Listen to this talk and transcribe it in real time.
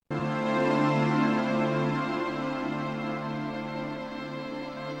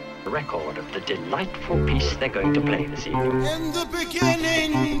record of the delightful piece they're going to play this evening. In the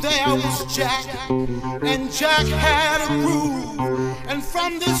beginning there was Jack, and Jack had a groove, and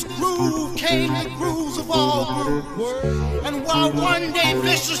from this groove came the grooves of all grooves. And while one day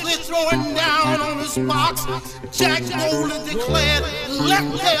viciously throwing down on his box, Jack boldly declared, "Let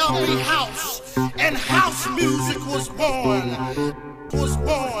there be house," and house music was born.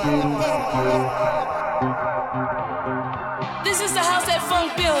 This is the house that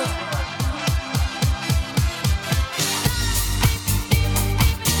funk built.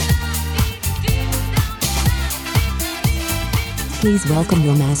 Please welcome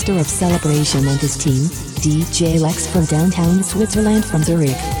your master of celebration and his team, DJ Lexx from downtown Switzerland from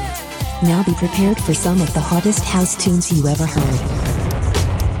Zurich. Now be prepared for some of the hottest house tunes you ever heard.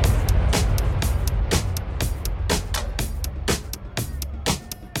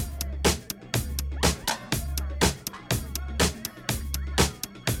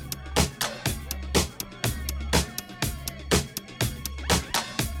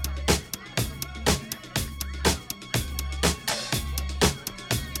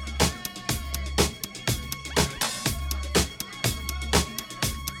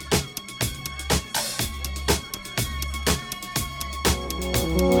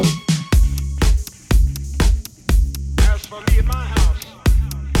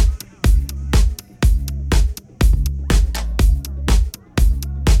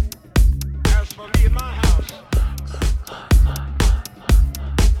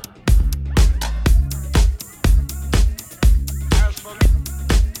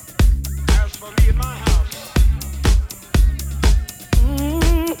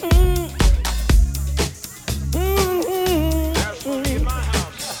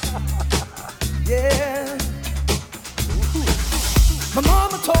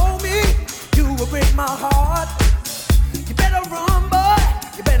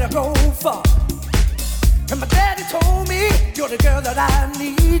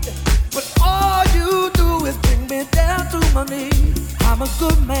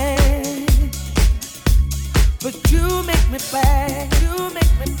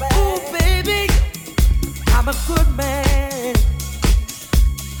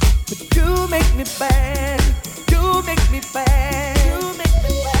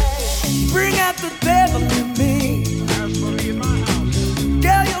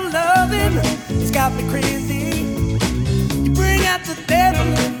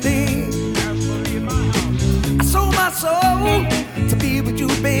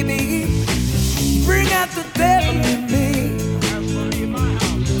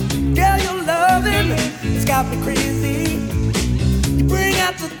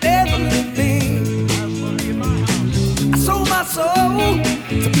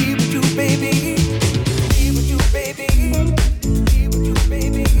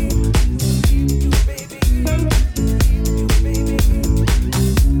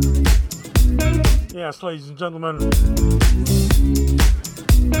 Ladies and gentlemen,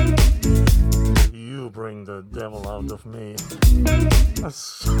 you bring the devil out of me.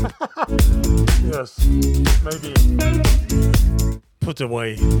 Yes, maybe put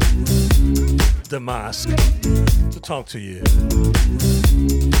away the mask to talk to you.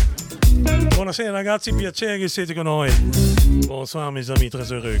 Buonasera ragazzi, piacere che siete con noi. Bonsoir mes amis,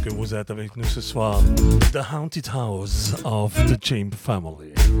 très heureux que vous êtes avec nous ce soir. The Haunted House of the Chamber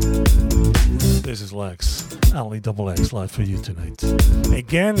Family. This is Lexx, LEXX live for you tonight.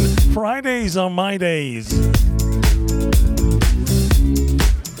 Again, Fridays are my days.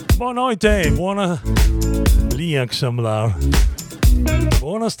 Boa noite, buona liaksamlar.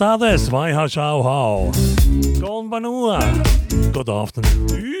 Buenas tardes, vai hao hao. Con banua. Good afternoon.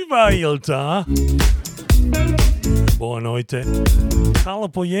 Uvailta. Boa noite. Hvala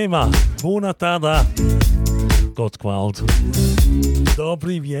pojema. Buona tada. God kwalt.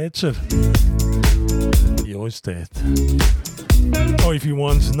 Dobry wieczór. Yours dead. Or if you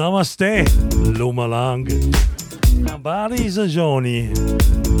want, namaste. Lumalang. Habari za Johnny.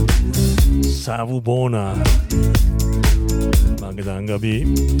 Savu bona. Magadangabi.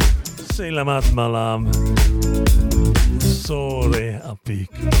 Selamat malam. Sore apik.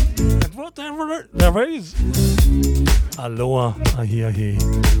 And whatever there is. Aloha ahiahi.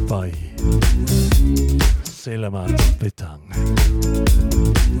 Bye. Selamat petang.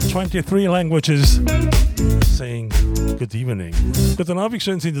 23 languages saying good evening. Guten Abend,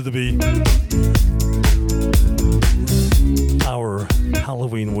 schön sind Sie dabei. Our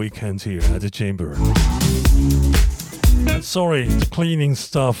Halloween weekend here at the Chamber. And sorry, the cleaning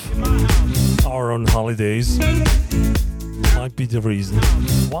stuff are on holidays. might be the reason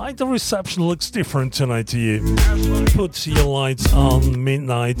why the reception looks different tonight to you. Put your lights on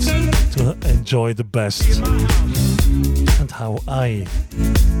midnight to enjoy the best and how I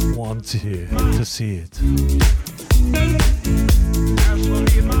want to see it.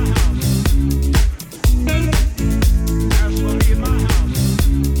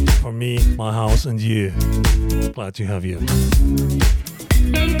 For me, my house, and you. Glad to have you.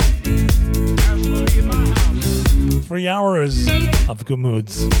 3 hours of good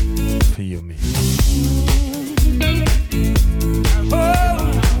moods for you and me.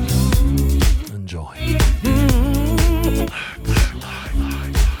 Enjoy.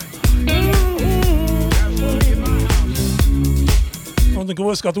 Und ein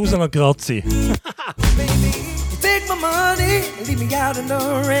Gruß geht raus an Grazi. Take my money and leave me out in the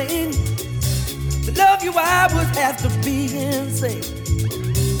rain. To love you I would have to be insane.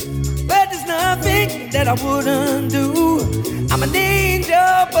 But there's nothing that I wouldn't do. I'm an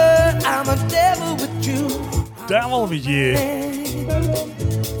angel, but I'm a devil with you. Devil with you.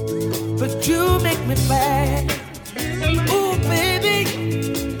 But you make me bad. Ooh, baby,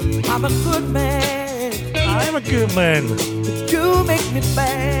 I'm a good man. I'm a good man. But you make me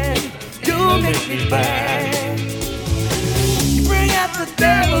bad. You make me bad. You bring out the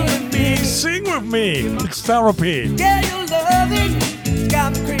devil in me. Sing with me. It's therapy. Yeah, your loving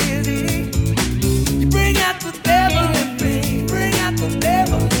got me crazy. You bring out the devil in me. Bring out the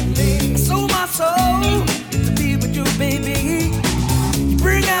devil in me. I sold my soul to be with you, baby. You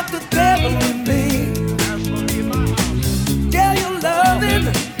bring out the devil in me. Yeah, your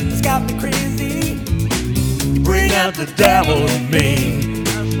loving has got me crazy. You bring out the devil in me.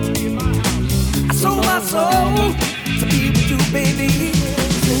 I sold my soul to be with you, baby.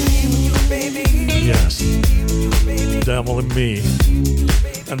 To be with you, baby. Yes. Devil in me.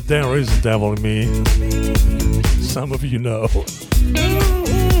 And there is a devil in me. Some of you know.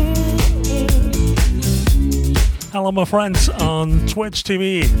 Hello, my friends on Twitch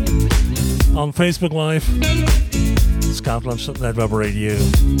TV, on Facebook Live, Scotland.net Web Radio.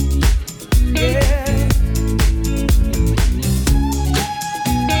 Yeah.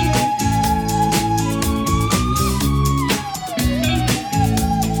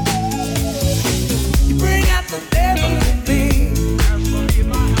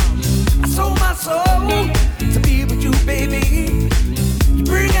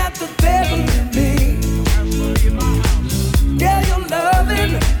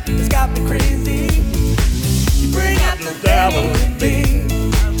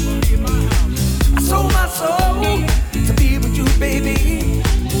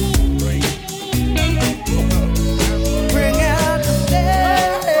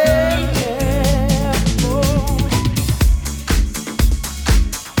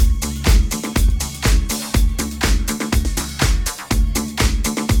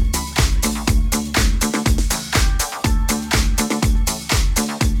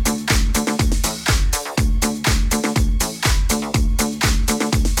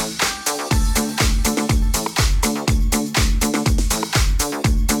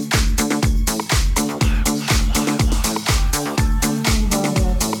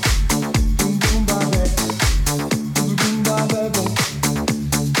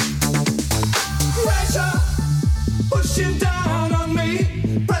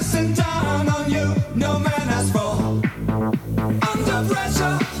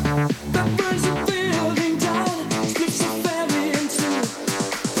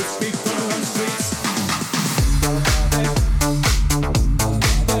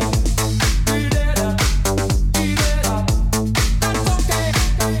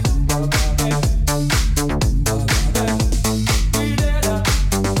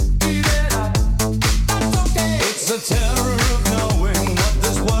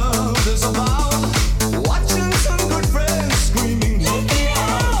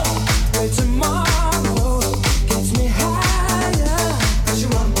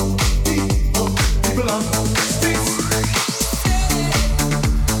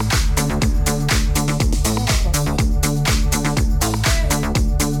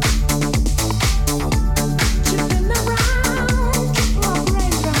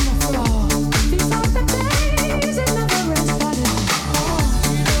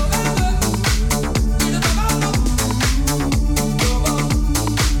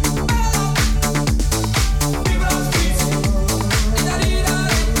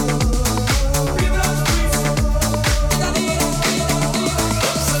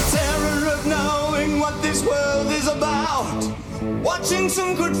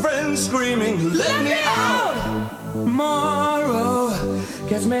 Tomorrow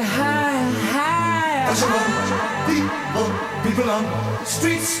gets me high, high, high. we belong.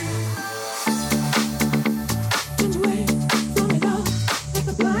 Streets.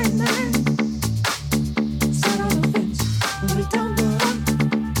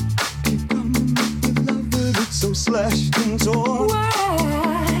 Slashed and torn.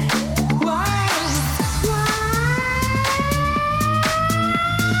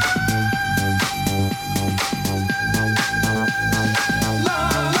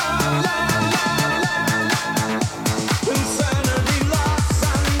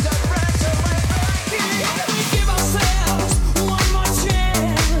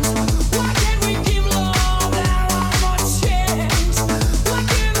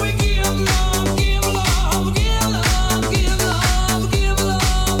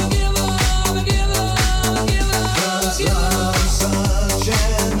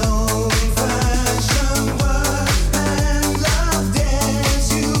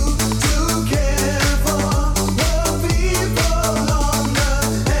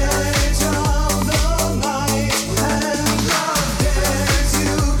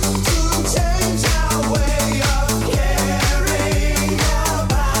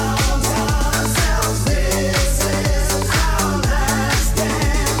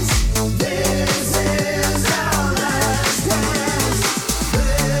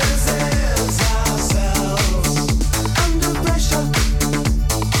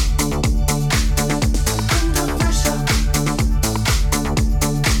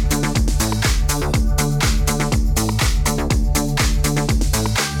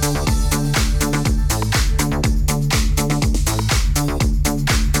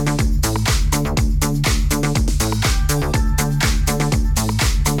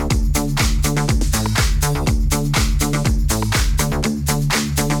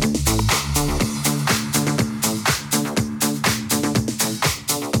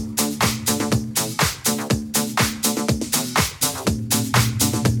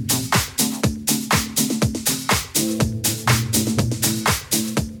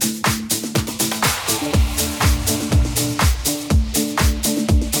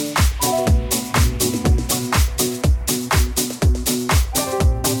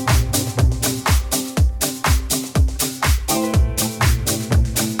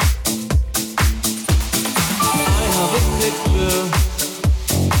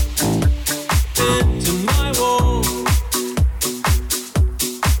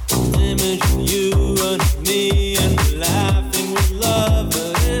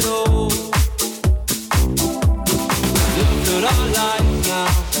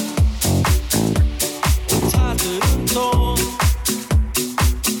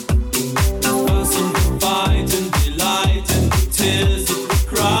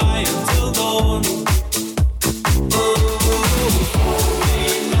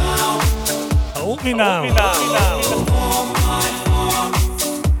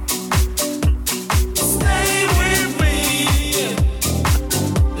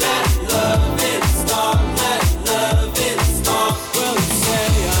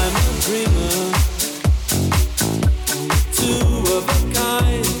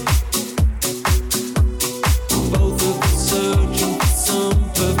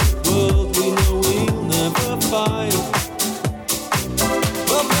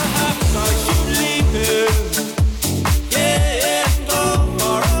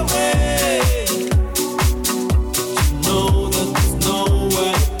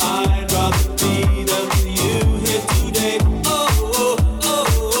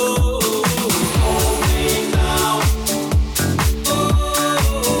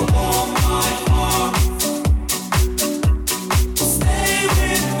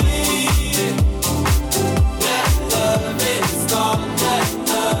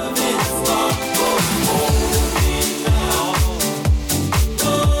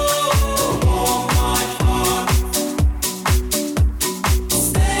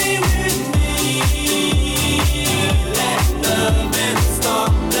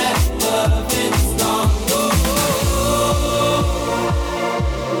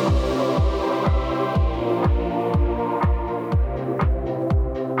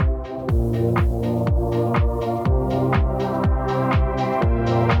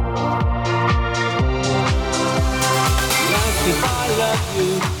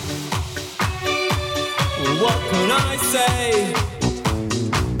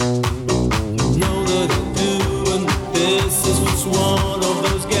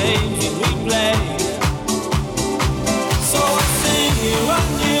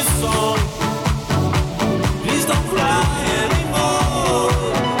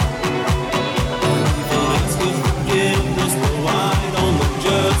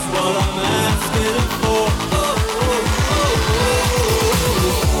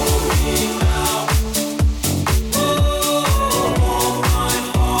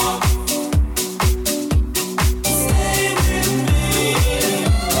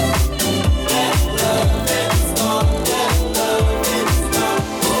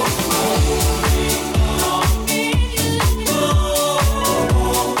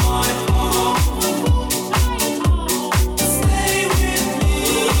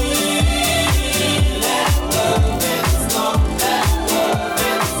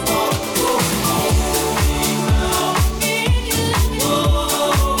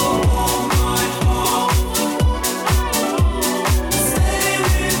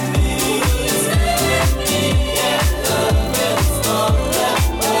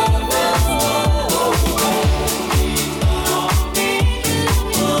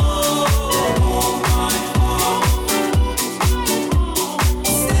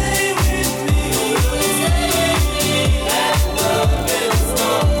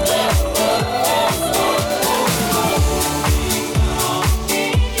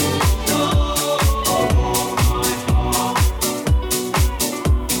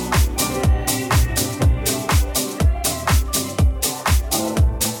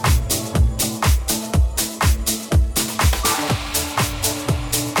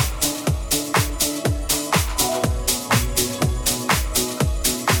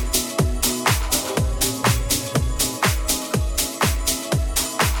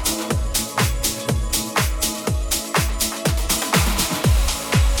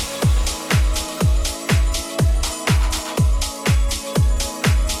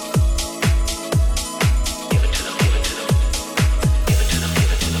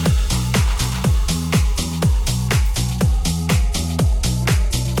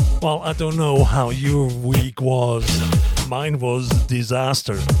 Well, I don't know how your week was. Mine was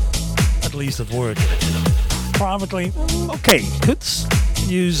disaster, at least at work. Privately, okay, could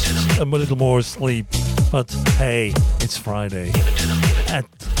use a little more sleep, but hey, it's Friday. And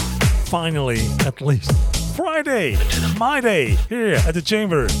finally, at least, Friday, my day, here at the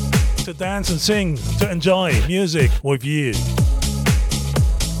Chamber, to dance and sing, to enjoy music with you.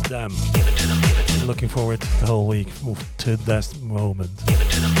 Damn. Looking forward the whole week to that moment.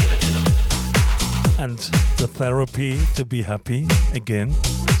 And the therapy to be happy again,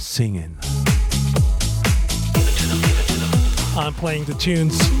 singing. I'm playing the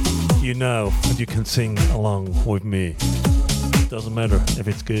tunes you know, and you can sing along with me. Doesn't matter if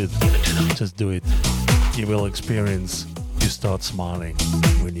it's good, just do it. You will experience, you start smiling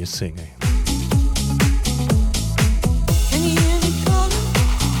when you're singing.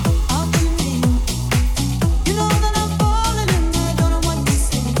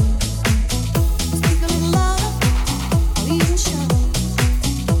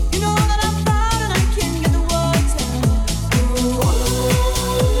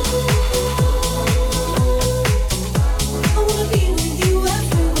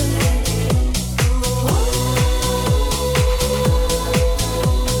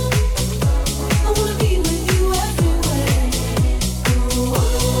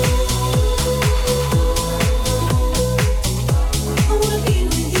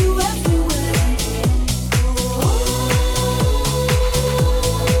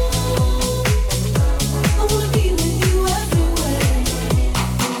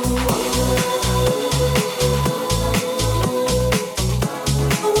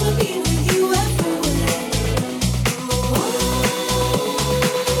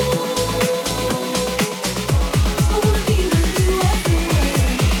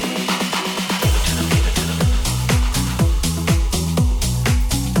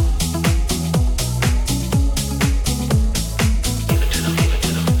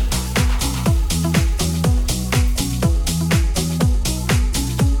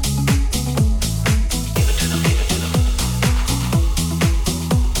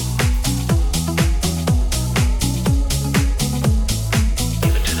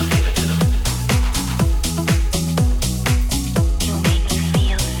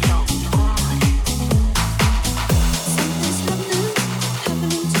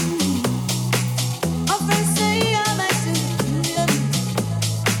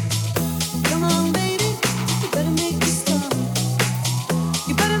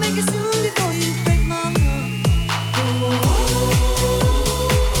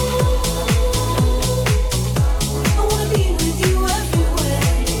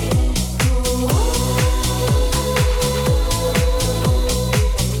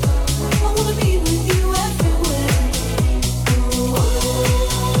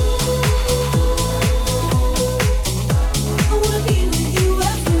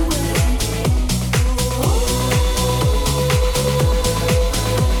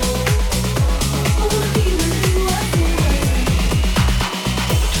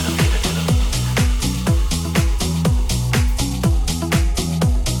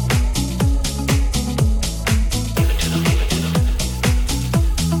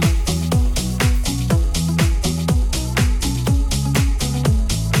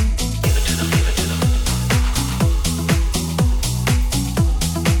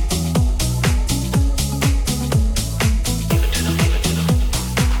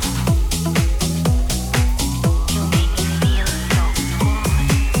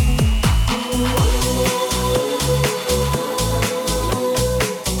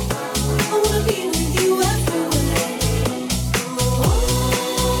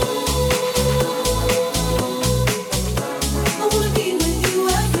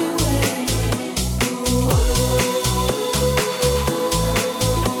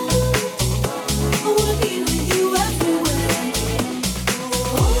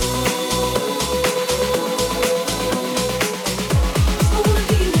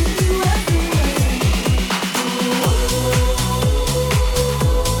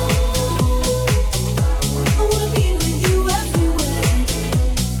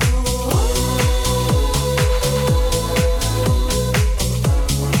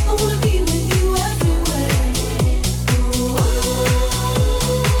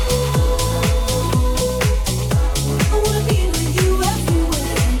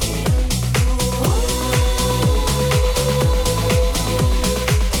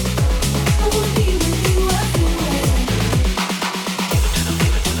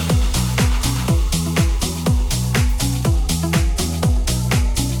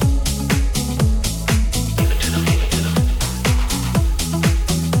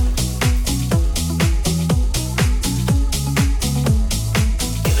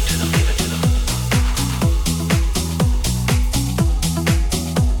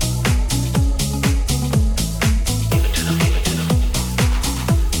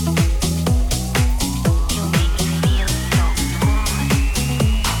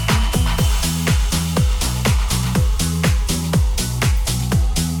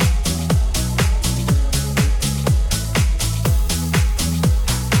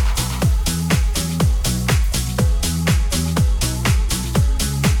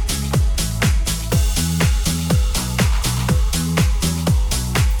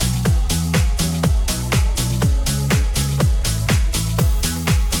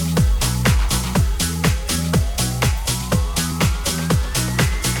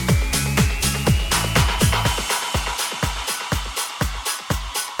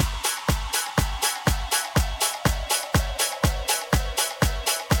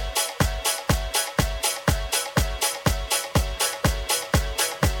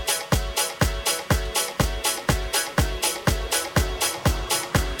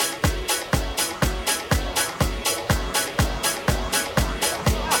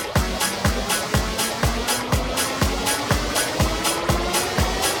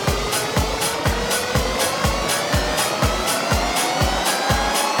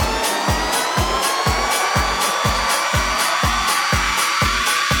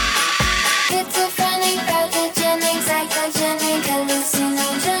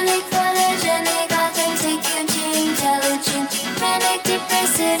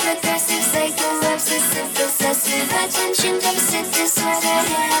 passive aggressive, psycho obsessive possessive attention deficit disorder,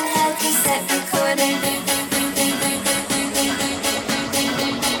 handheld cassette recorder.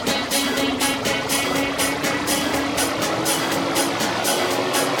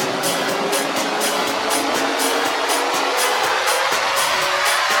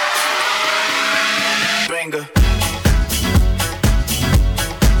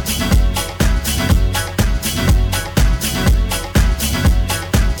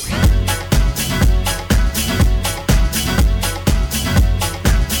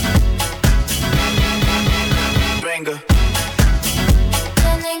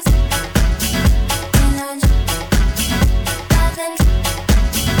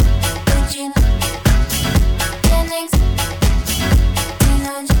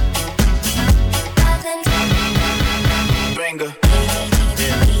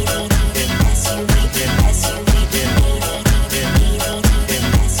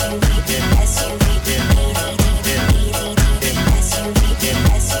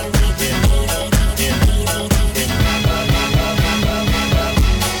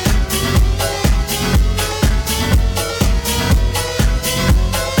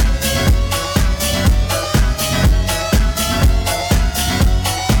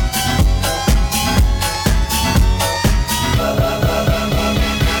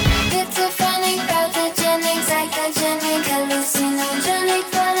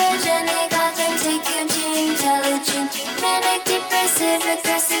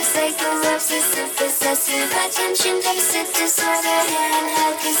 Attention deficit disorder,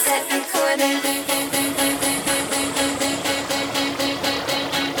 handheld cassette recorder.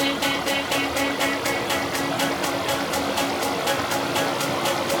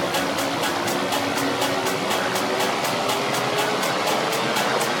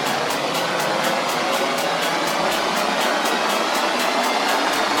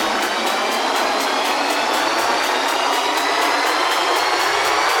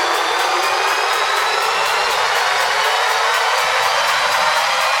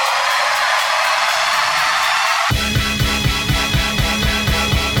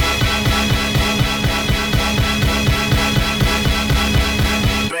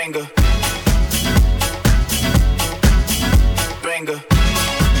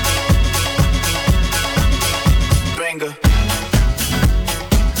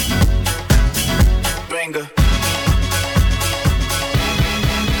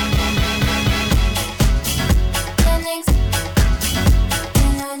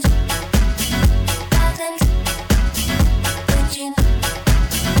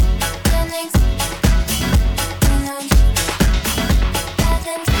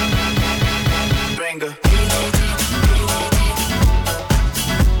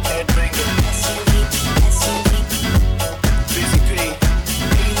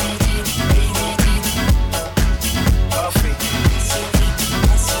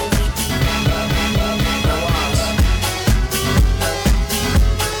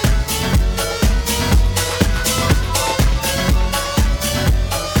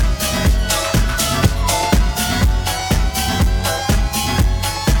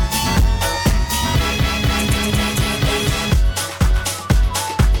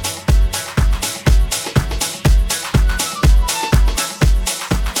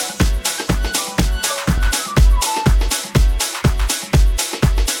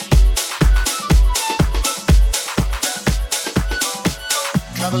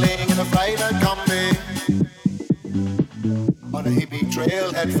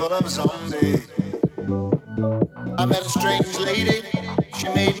 Full of zombies. I met a strange lady, she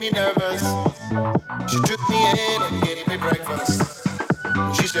made me nervous. She took me in and gave me breakfast.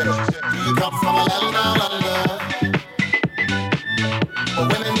 She said, do you come from a land down under, where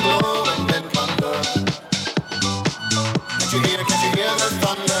women glow and men plunder? Can't you hear the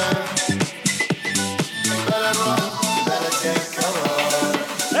thunder? You better run, you better take cover.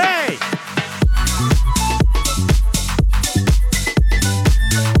 Hey!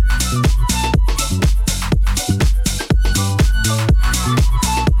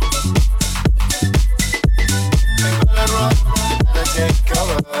 Take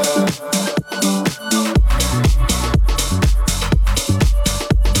cover.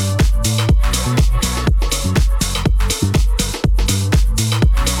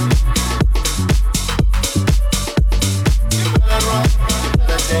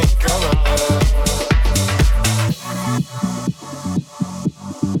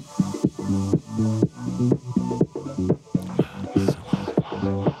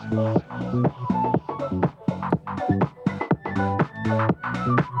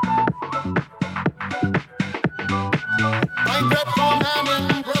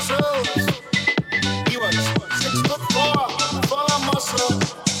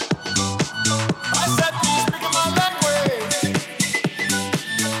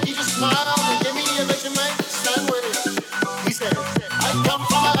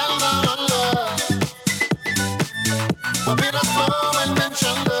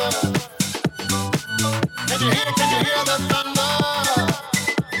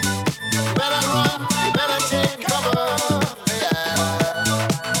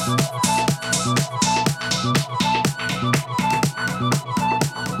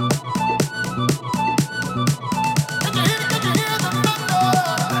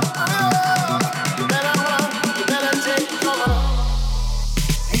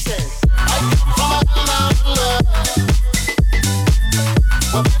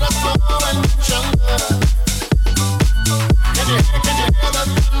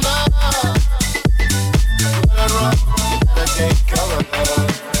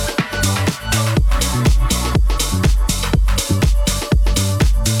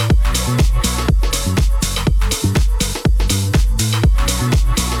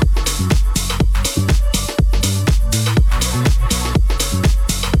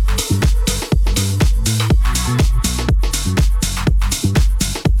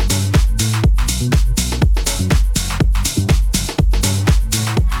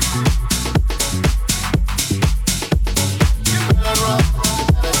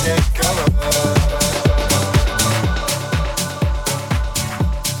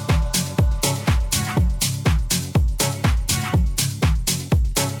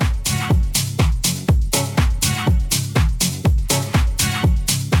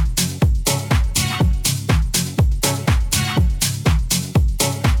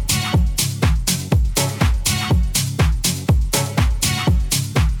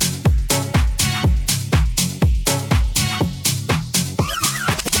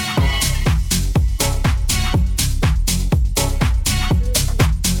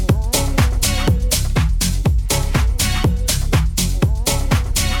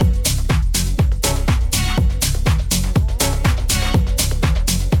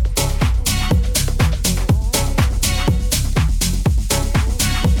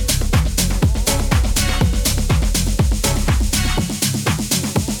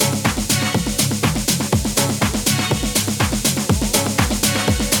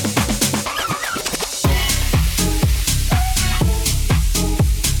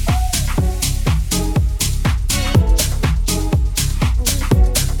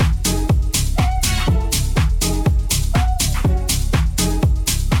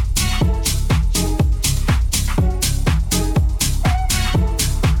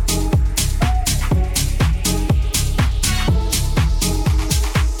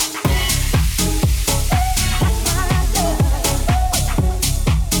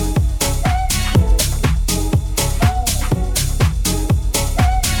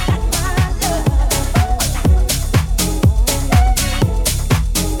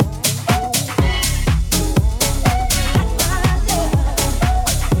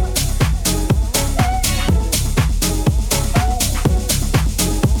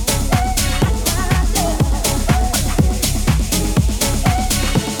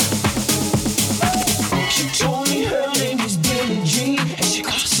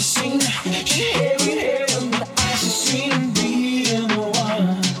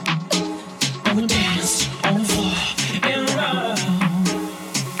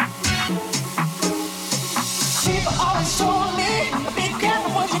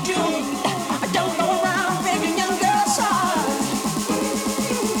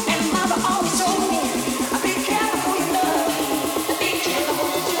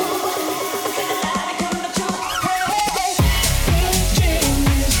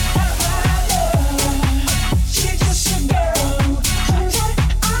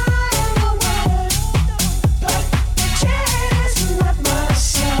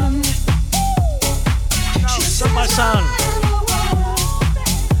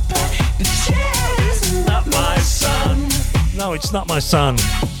 It's Not My Son.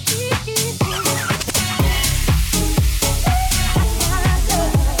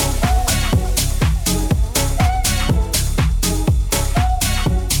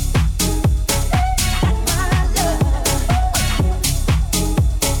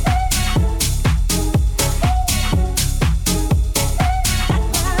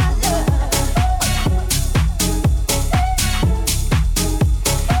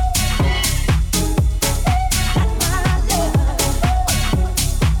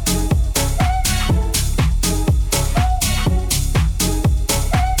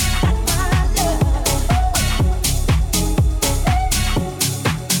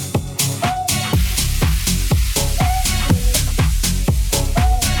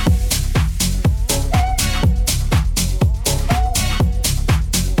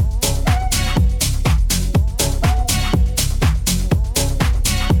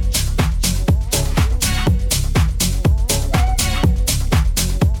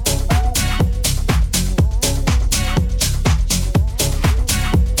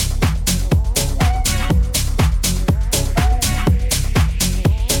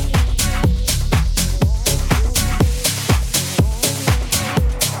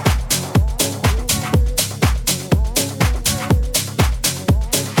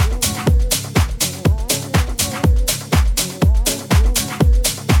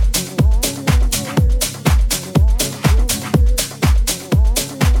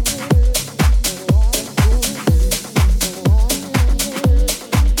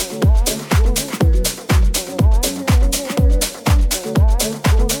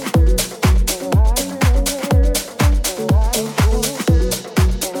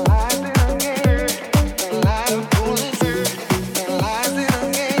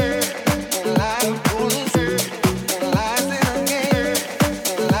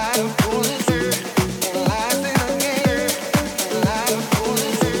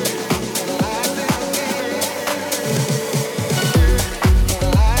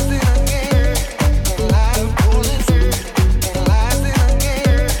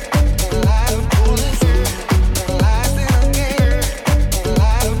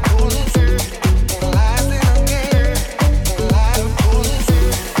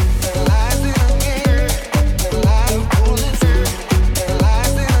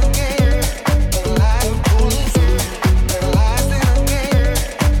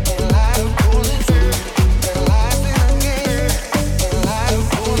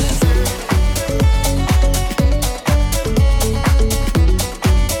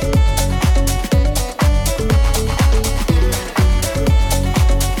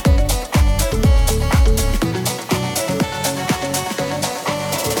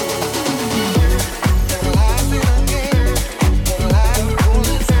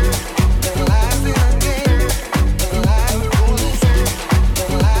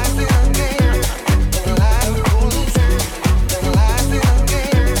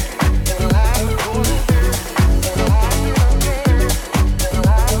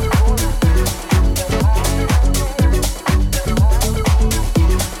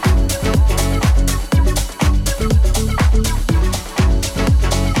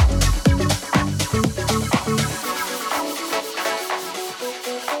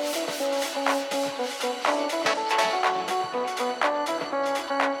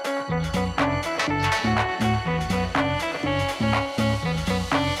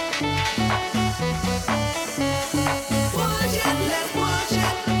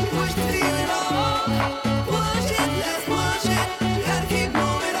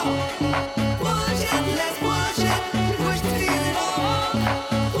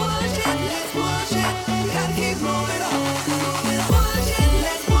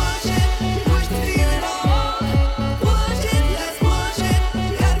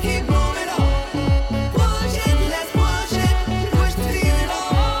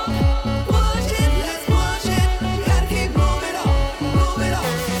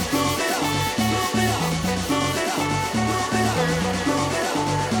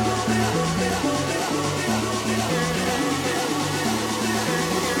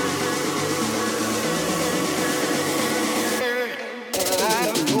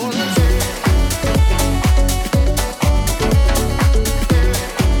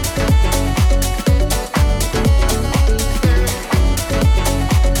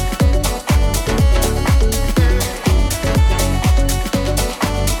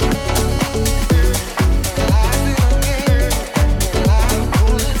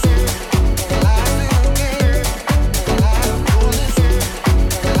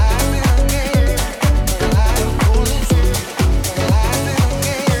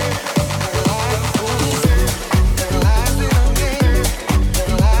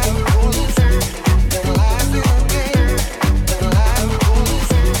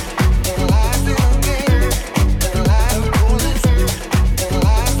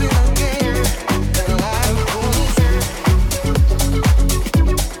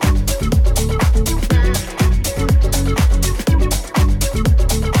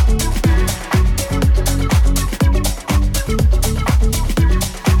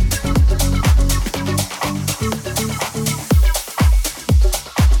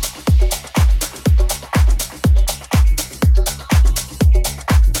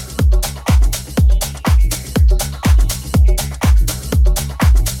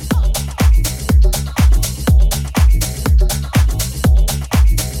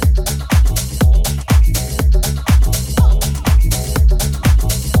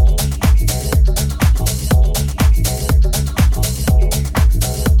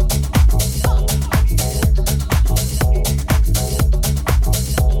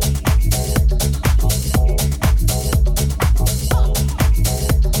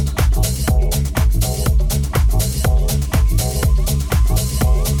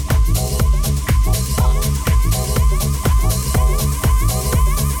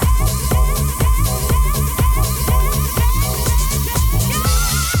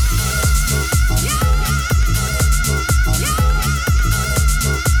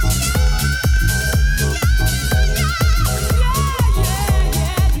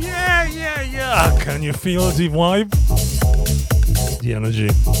 you feel the vibe? The energy,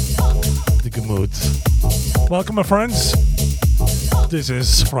 the good mood. Welcome, my friends. This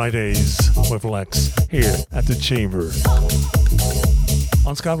is Fridays with Lexx here at the Chamber.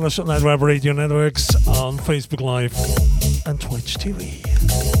 On Scotland's Net Web Radio Networks, on Facebook Live and Twitch TV.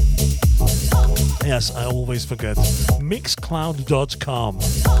 Yes, I always forget. Mixcloud.com.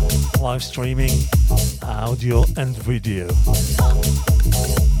 Live streaming, audio and video.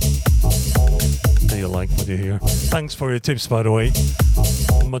 Do you like what you hear? Thanks for your tips, by the way.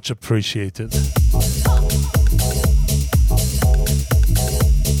 Much appreciated.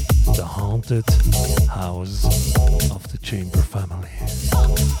 The haunted house of the Chamber family.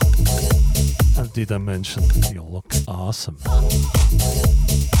 And did I mention you look awesome?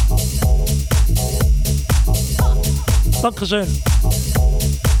 Dankeschön.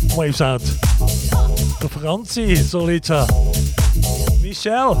 Waves out. The Franzi, Solita.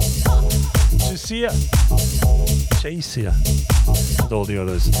 Michelle. Lucia. Chasia. And all the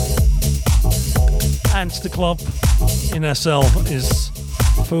others. And the club in SL is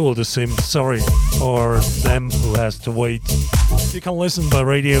full the sim. Sorry for them who has to wait. You can listen by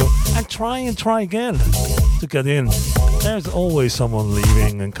radio and try again to get in. There's always someone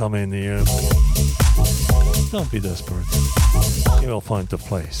leaving and come in here. Don't be desperate. You will find the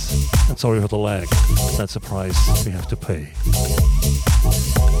place. And sorry for the lag. That's the price we have to pay.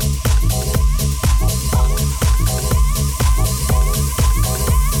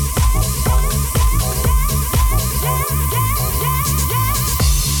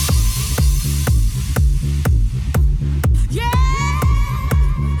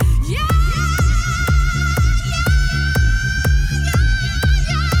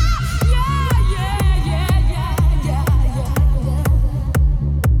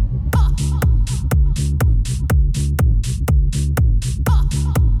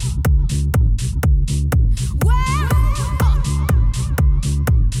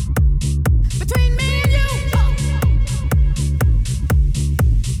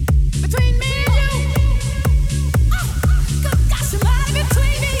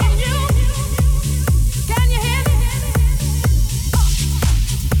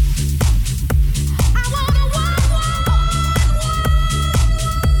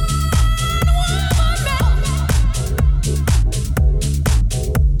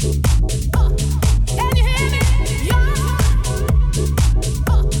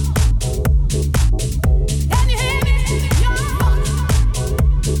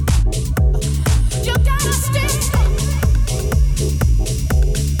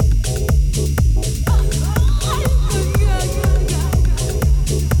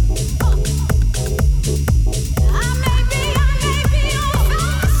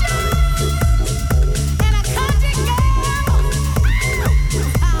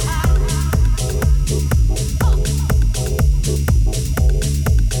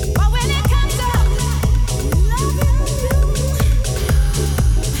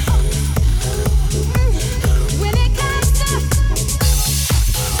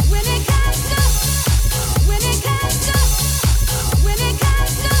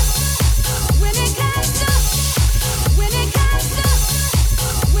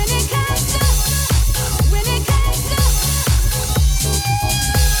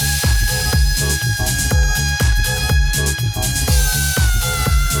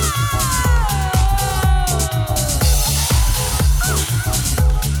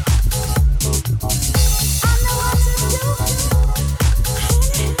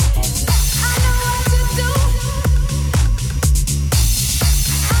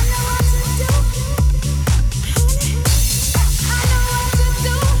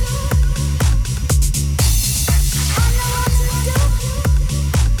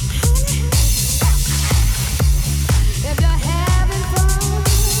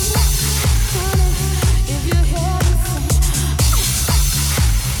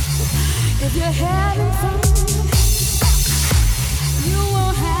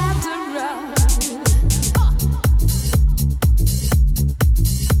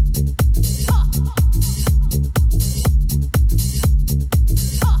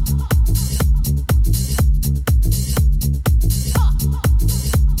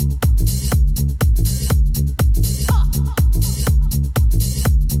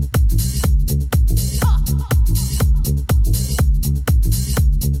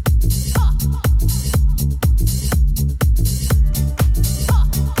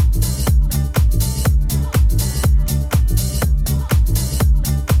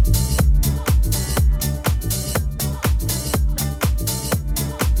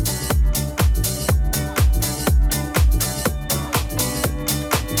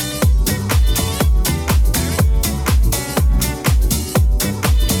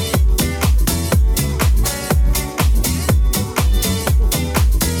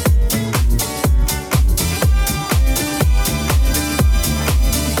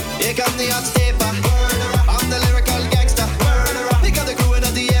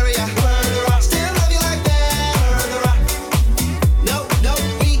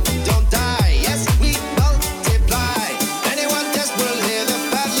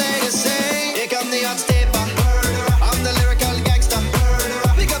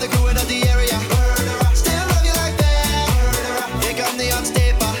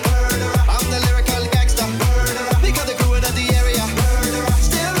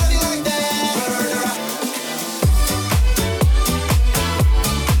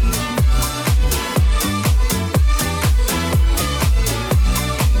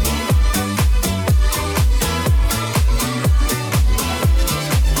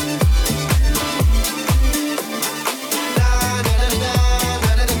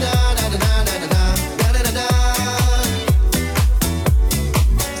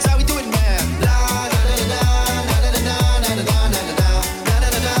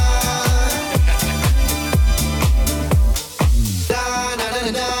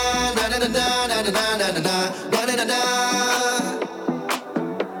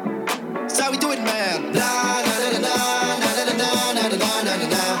 how we do it, man. La na na na na na na na na na na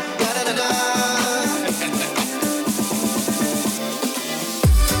na na na na.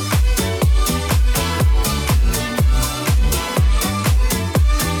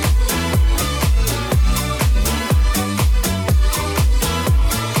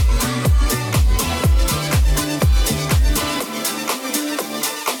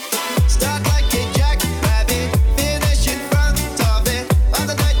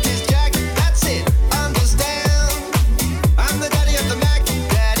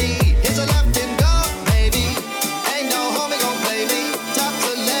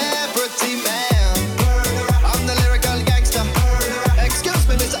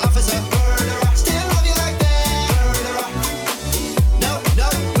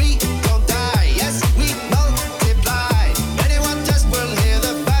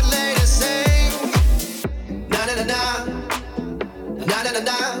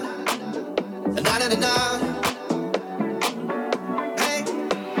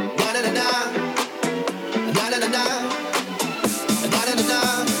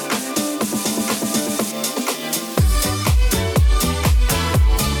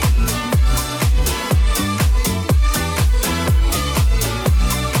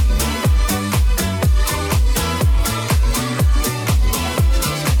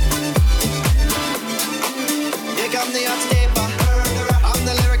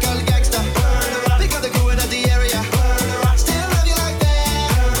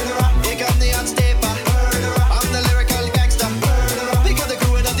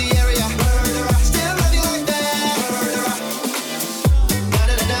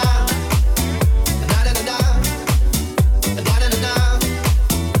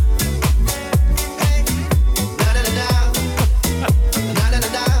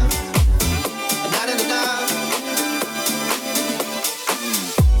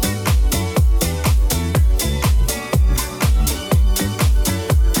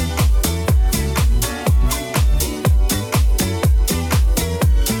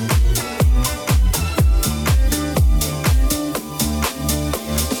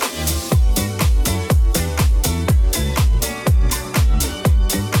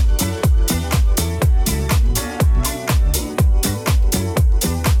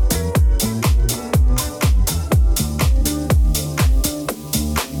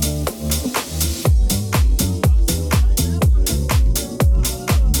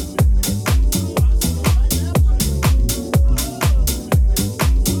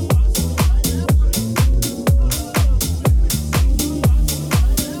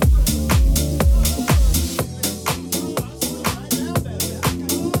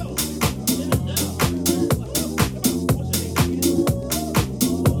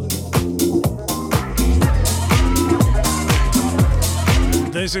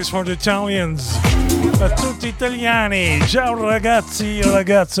 This is for the Italians, a tutti italiani. Ciao ragazzi e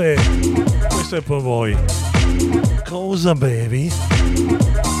ragazze, questo è per voi. Cosa bevi?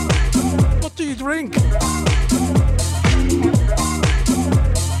 What do you drink?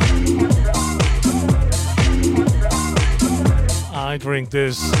 I drink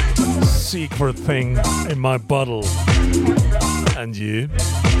this secret thing in my bottle. And you?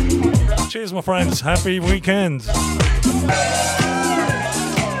 Cheers, my friends. Happy weekend. Yeah.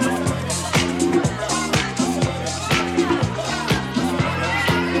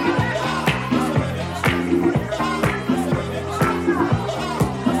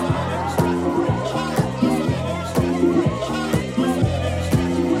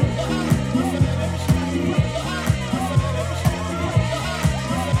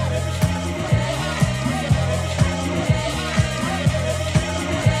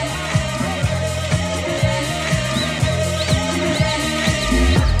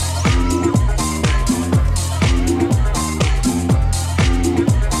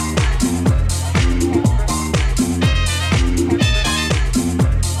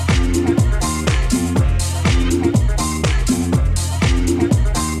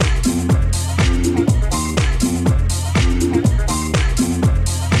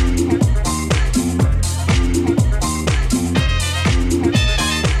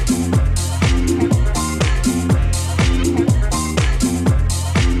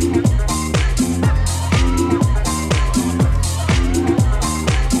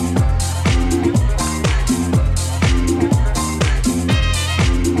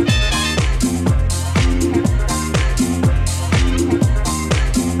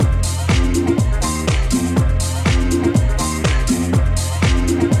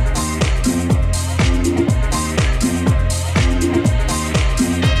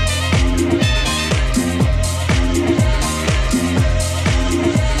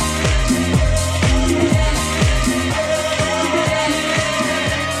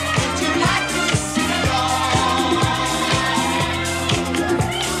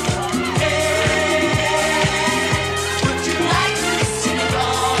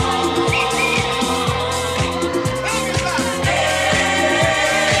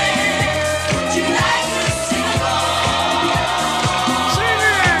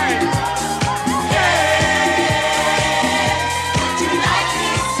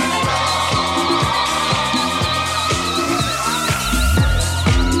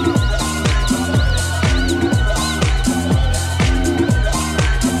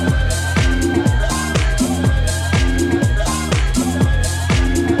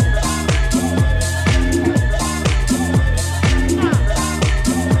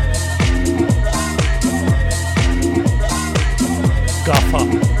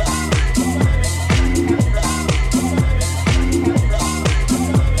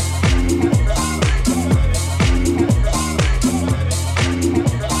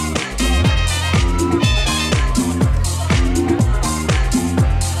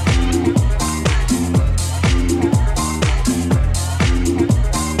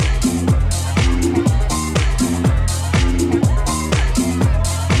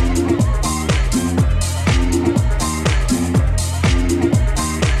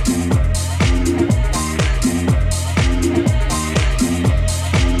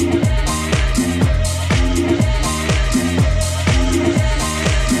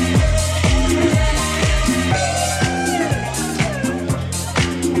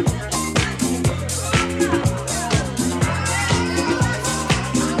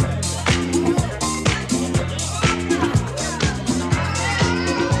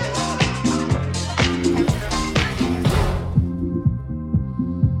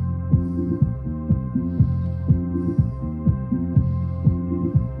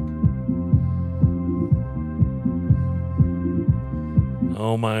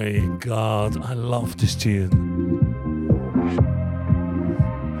 Oh my god, I love this tune.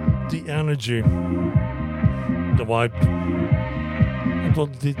 The energy, the vibe, and what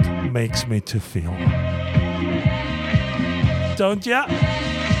it makes me to feel. Don't ya?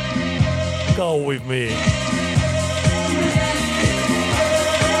 Go with me.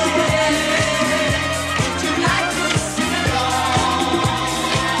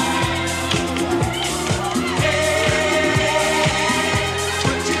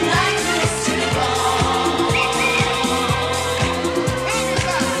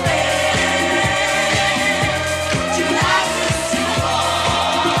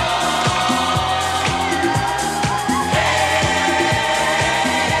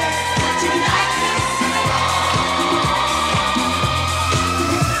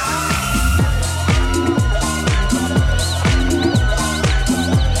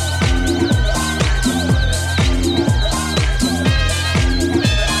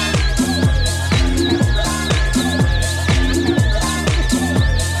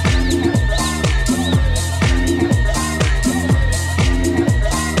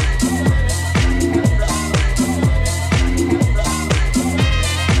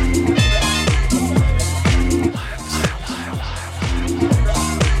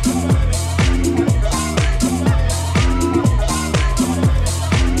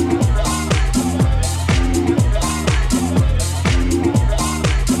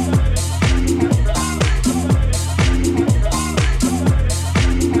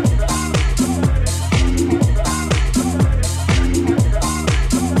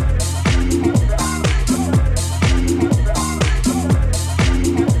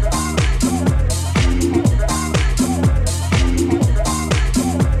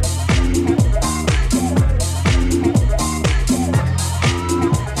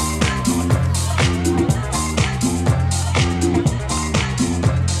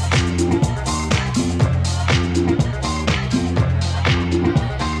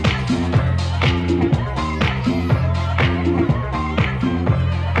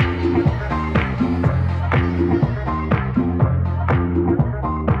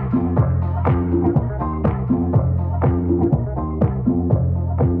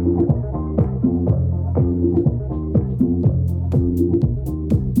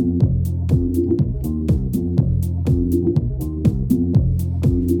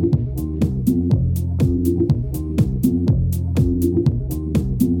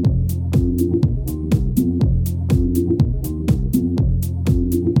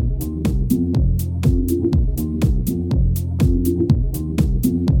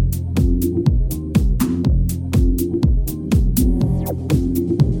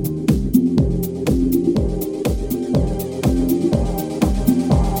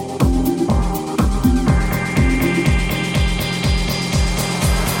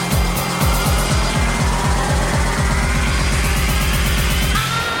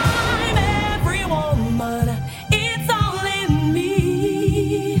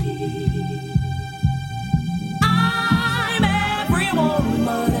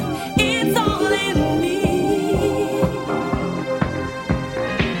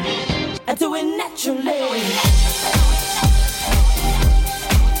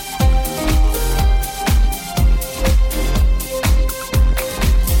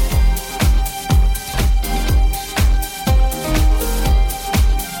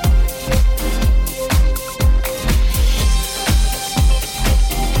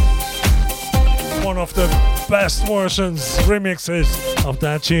 Best versions, remixes of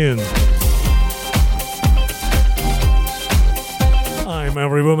that tune. I'm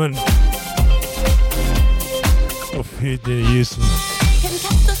Every Woman of Hidden Houston. Can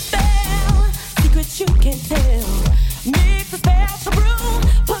cast a spell, secrets you can tell. Mix a special brew,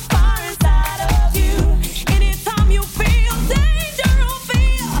 put fire inside of you. Anytime you feel danger or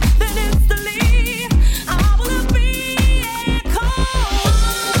fear, then instantly I will be call.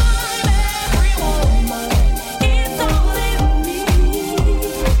 I'm every woman, it's all in me.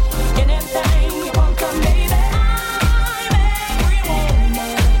 Anything you want to, baby. I'm every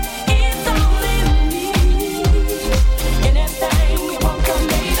woman, it's all in me. Anything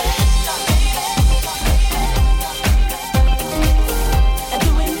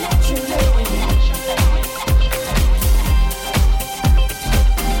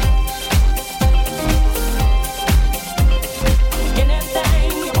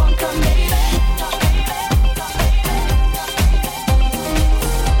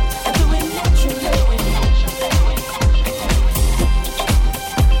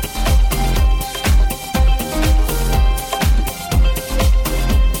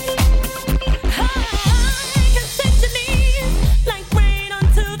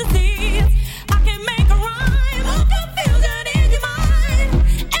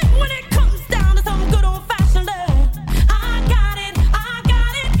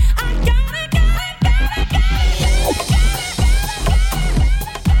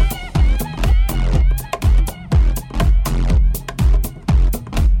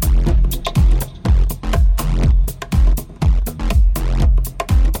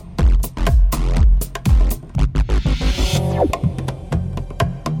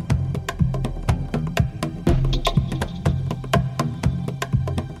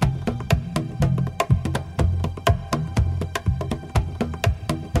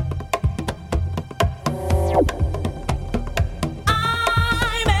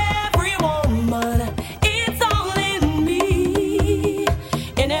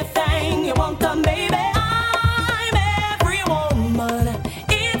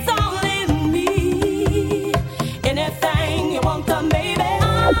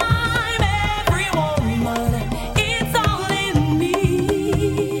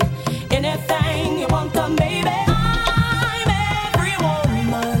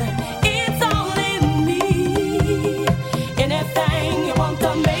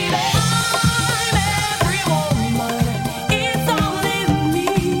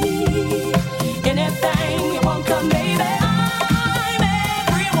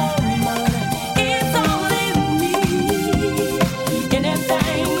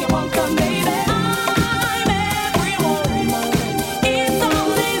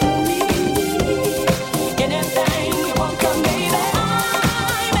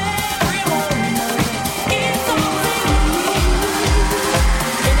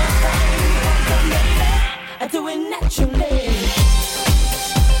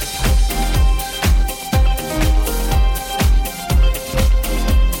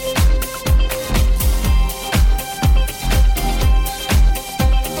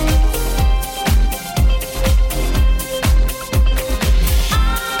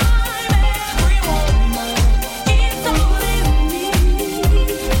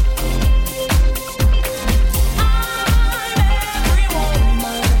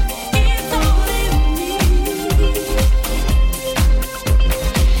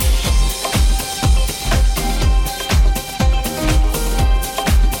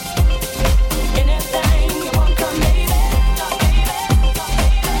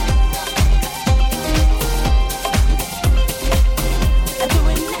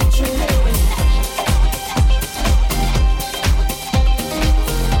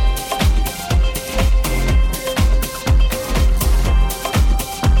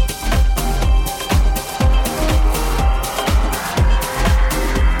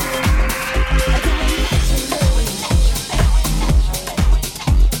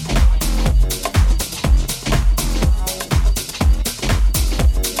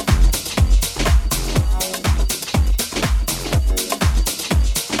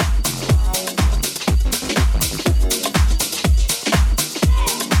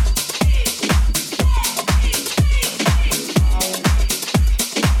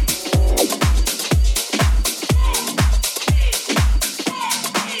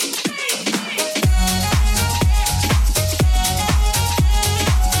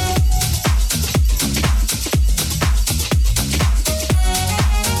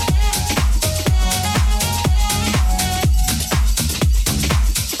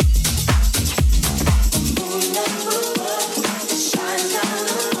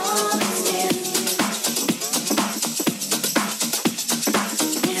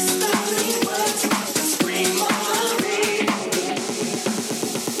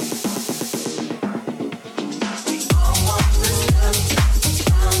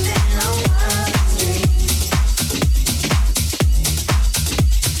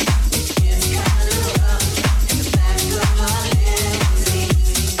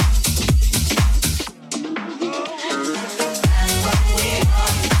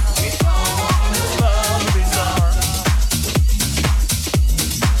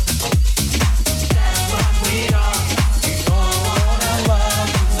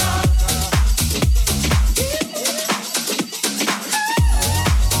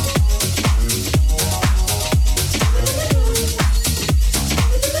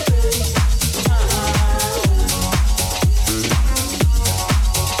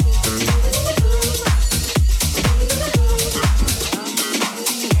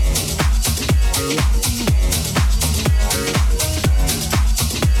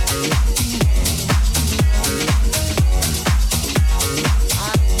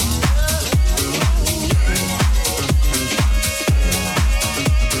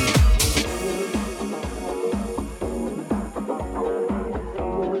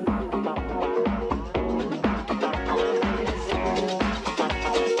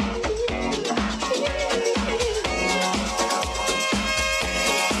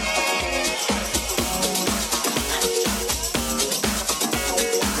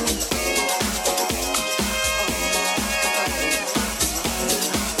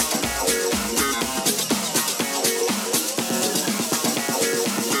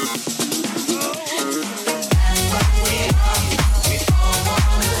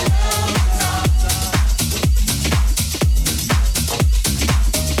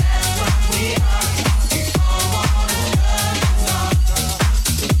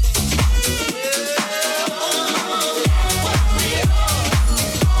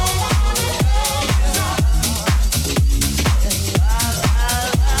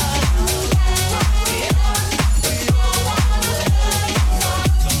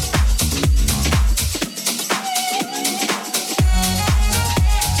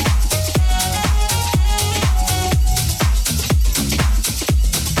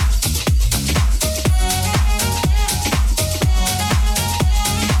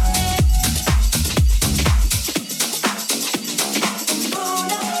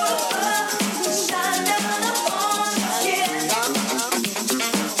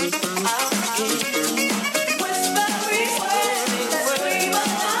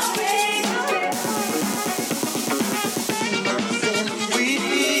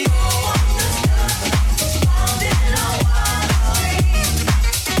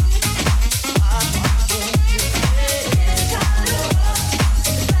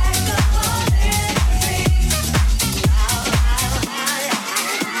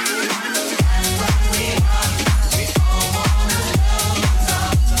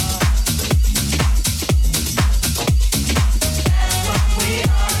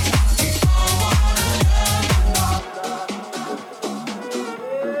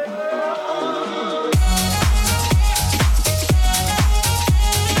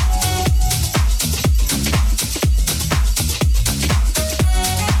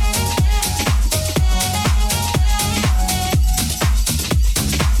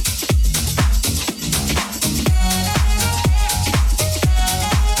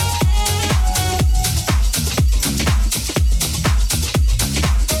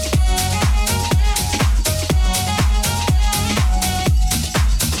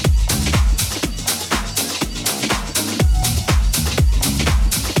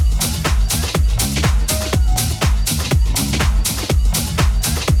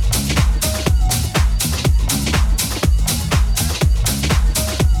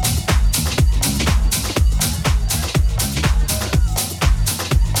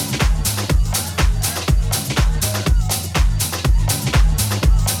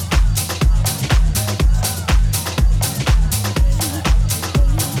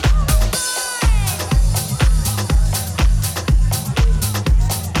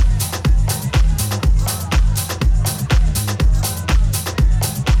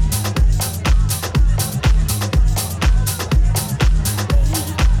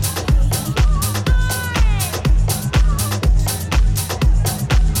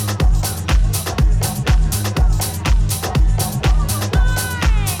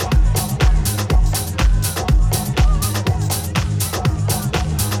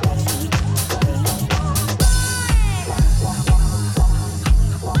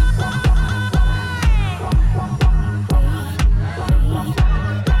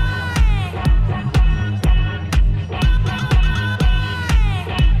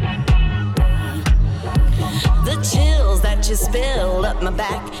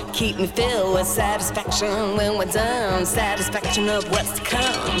keep me filled with satisfaction when we're done, satisfaction of what's to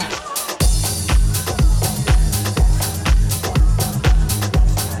come.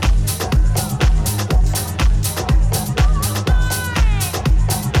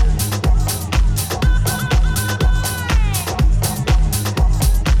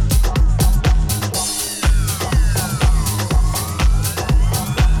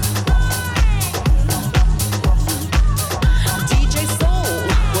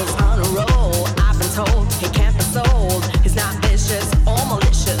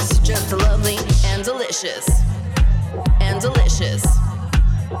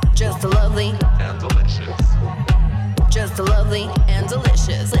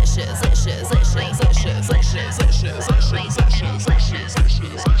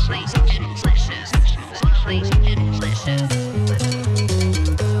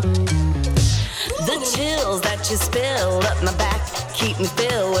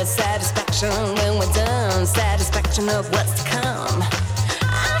 Of what's to come.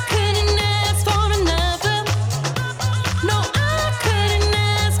 I couldn't ask for another. No, I couldn't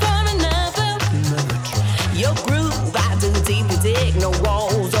ask for another. Your groove, I do deeply dig. No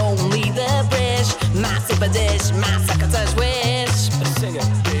walls, only the bridge. My super dish, my sucker touch wish. Sing it,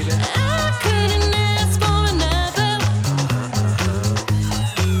 baby. I couldn't ask for another.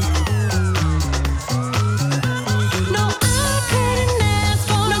 No, I couldn't ask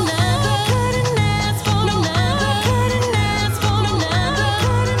for another. Couldn't ask for another. Couldn't ask for another.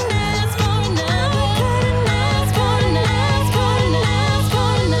 Couldn't ask for another. Couldn't ask for another.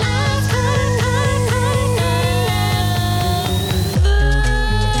 Couldn't ask for another.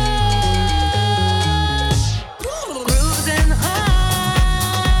 Grooves in the heart.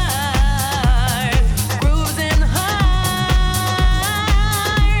 Grooves in the heart.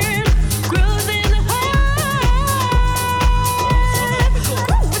 Grooves in the heart.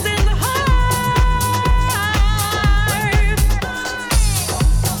 Grooves in the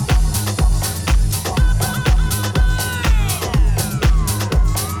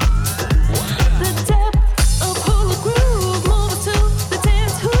The depth of hula groove, move to the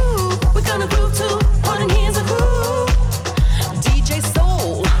dance. Who we gonna groove to? One here's a who. DJ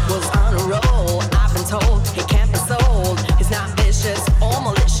Soul was on a roll. I've been told he can't be sold. He's not vicious or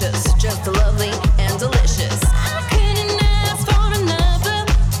malicious, just lovely and delicious. I couldn't ask for another.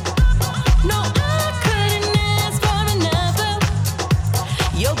 No, I couldn't ask for another.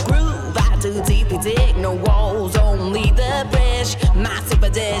 Your groove, I do deeply dig. No walls, only the bridge. My super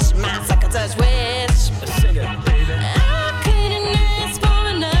dish, my sucker touch wish. Sing it, baby. I couldn't ask for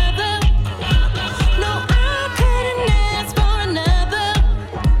another. No, I couldn't ask for another.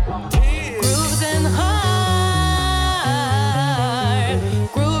 Grooves in the heart.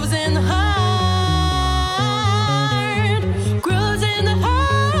 Grooves in the heart. Grooves in the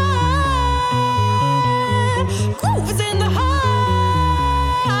heart. Grooves in the heart.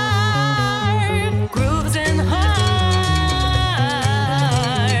 Grooves in the heart.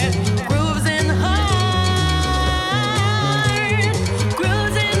 Grooves in the heart.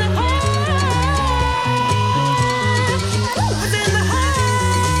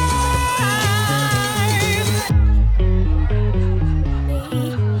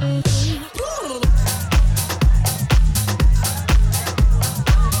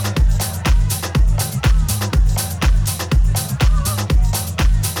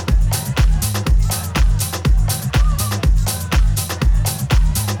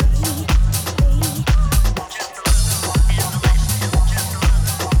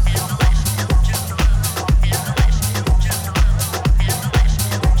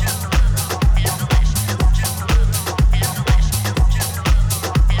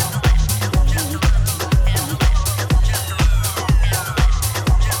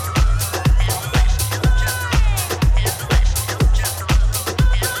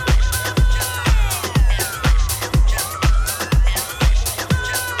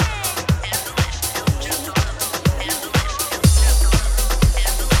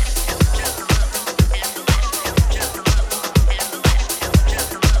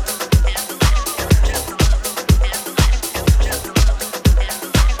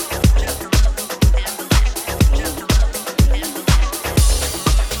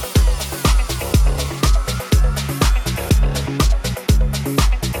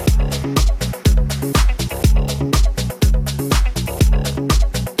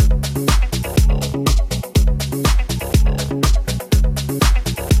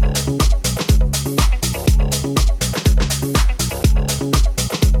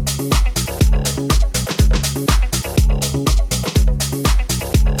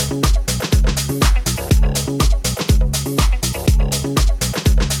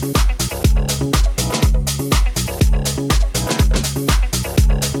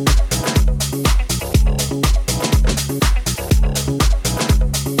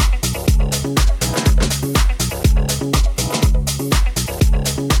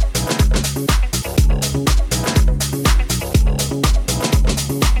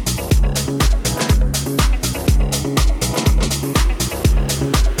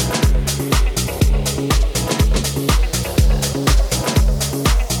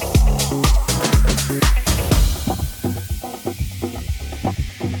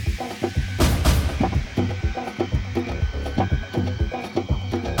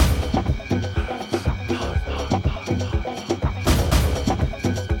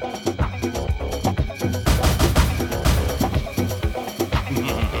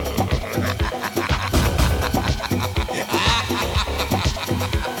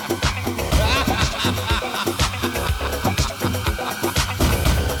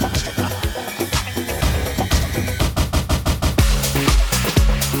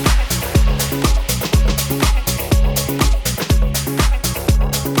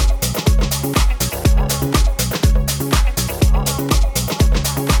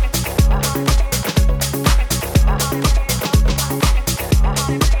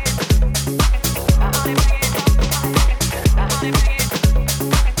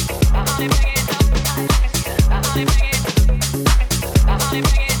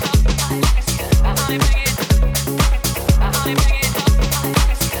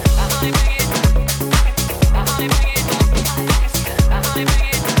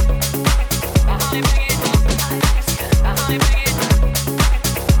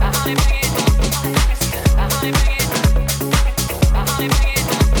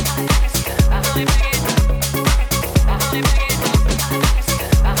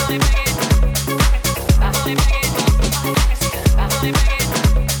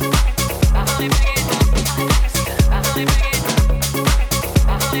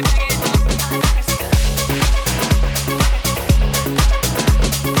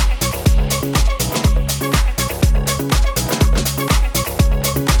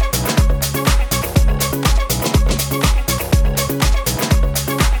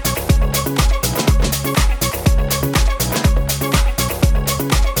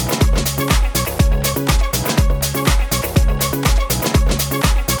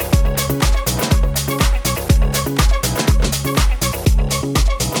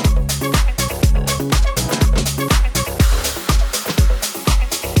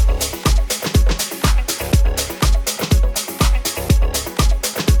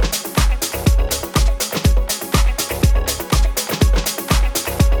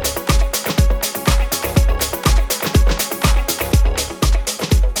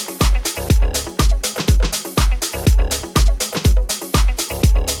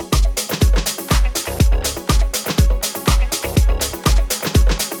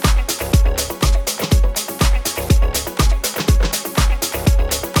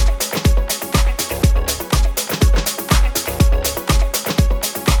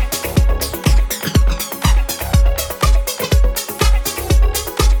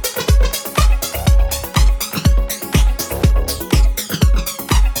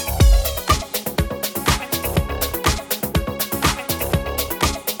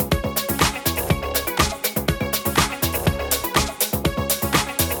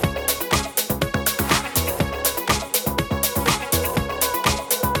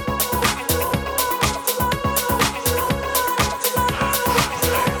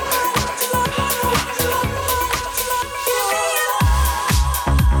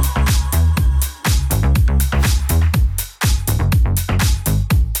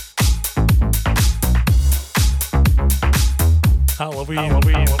 Halloween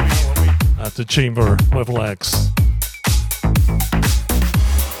at the Chamber with lexx.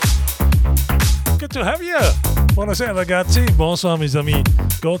 Good to have you. Buonasera ragazzi, bonsoir mes amis.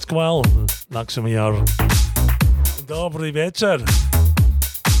 God kwel, Lakshmiyar. Dobry wieczór.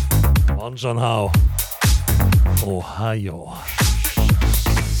 Bonjour, Ohio.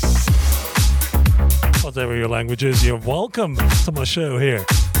 Whatever your language is, you're welcome to my show here.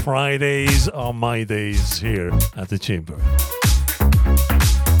 Fridays are my days here at the Chamber.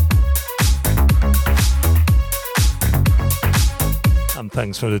 And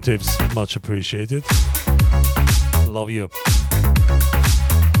thanks for the tips, much appreciated. Love you.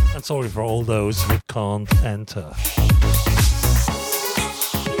 And sorry for all those who can't enter.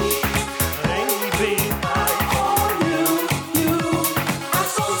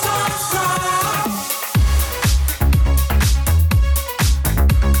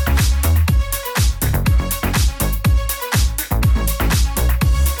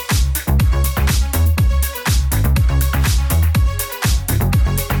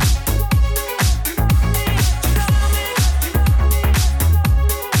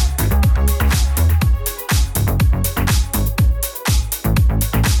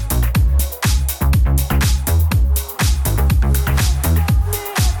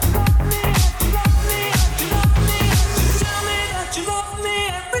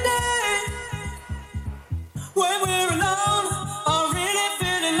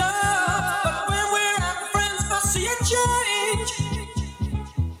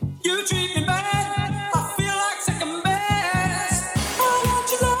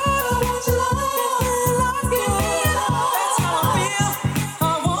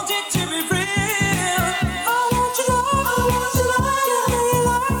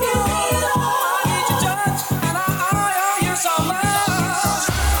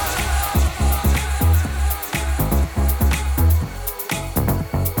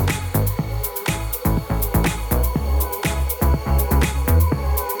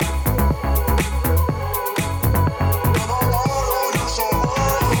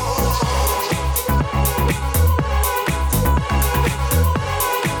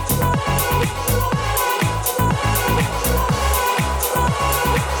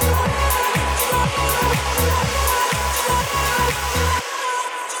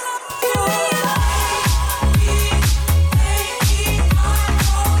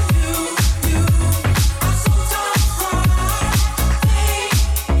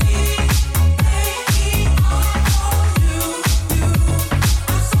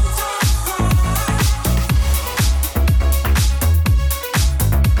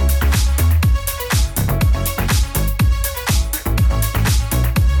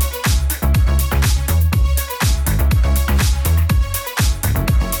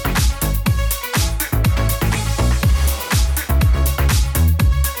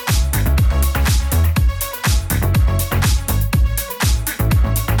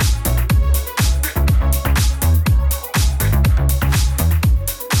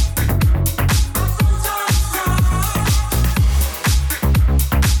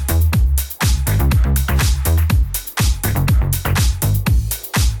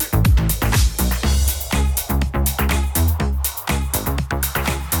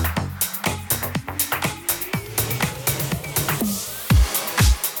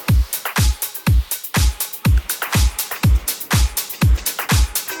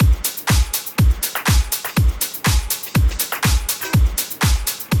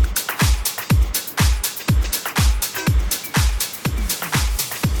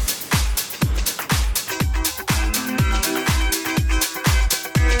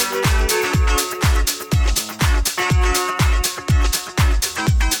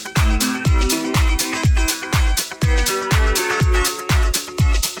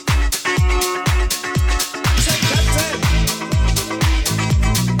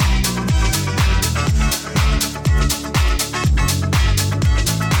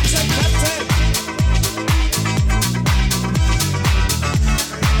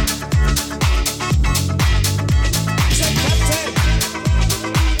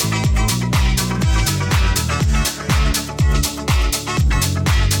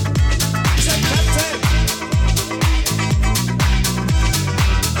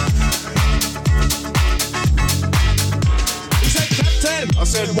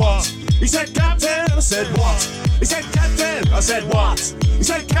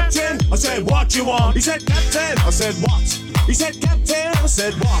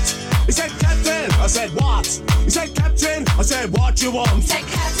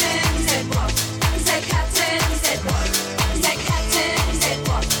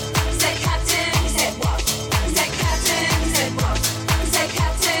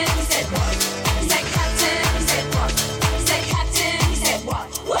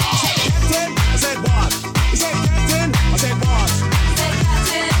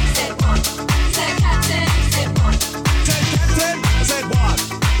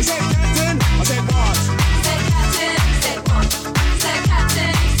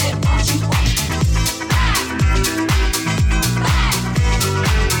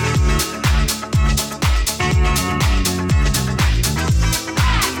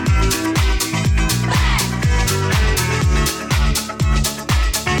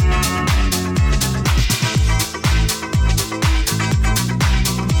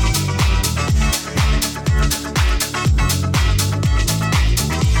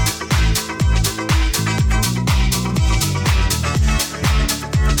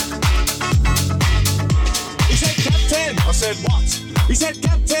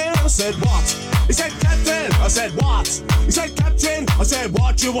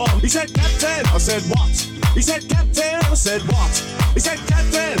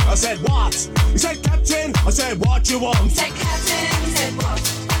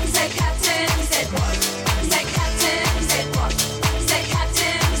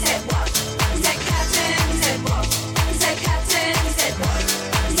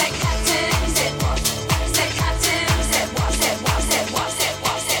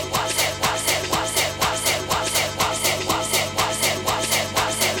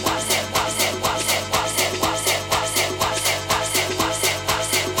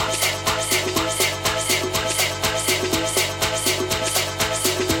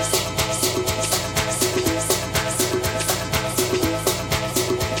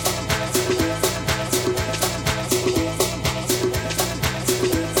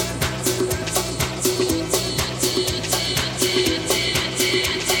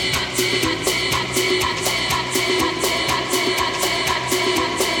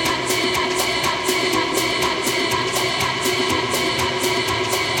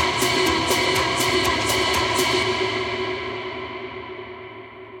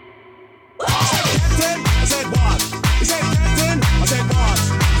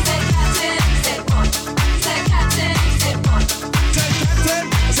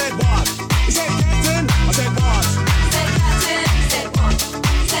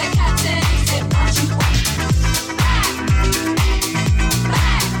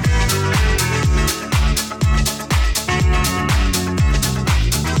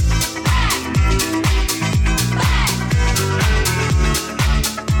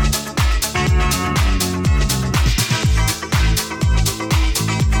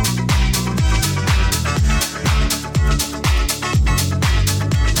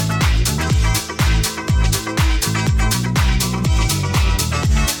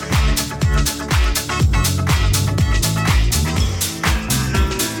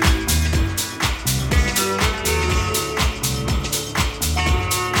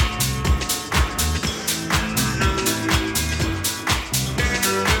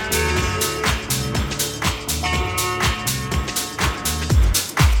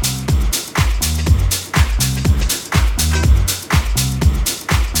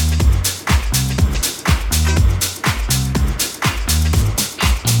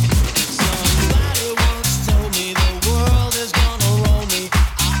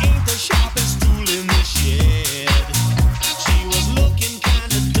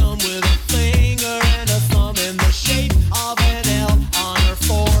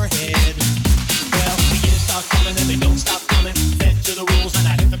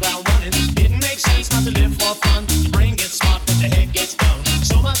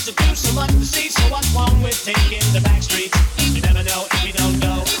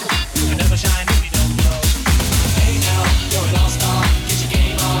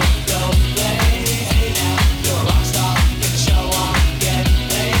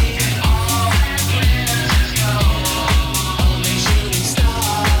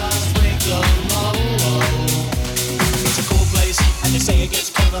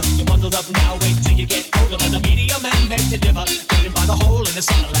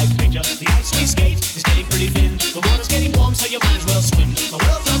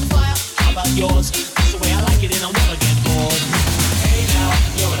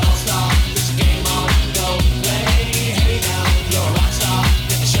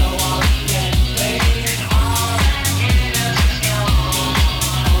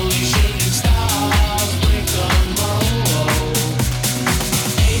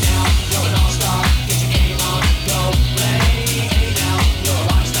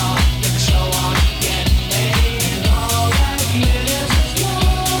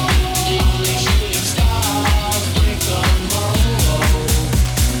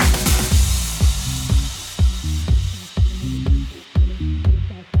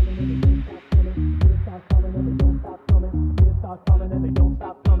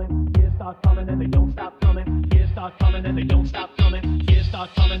 start coming and they don't stop coming. Years start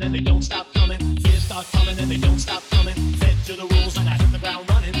coming and they don't stop coming. Years start coming and they don't stop coming. Fed to the rules and I hit the ground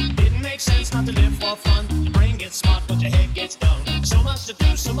running. Didn't make sense not to live for fun. Your brain gets smart but your head gets dumb. So much to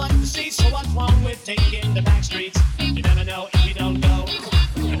do, so much to see. So what's wrong with taking the back streets? You never know if you don't go.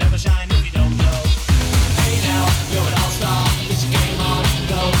 You never shine if you don't go. Hey now, you're an all-star. It's a game on,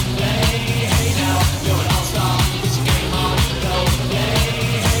 go play. Hey now, you're an all-star. It's a game on, go play.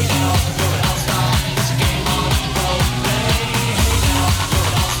 Hey now, you're an all-star. It's a game on, go play. Hey now, you're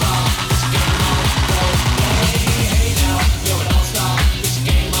an all-star. It's a game on, go play. Hey now, you're an all-star. It's a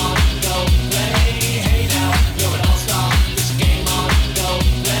game on, go play. Hey now, you're an all-star. It's a game on, go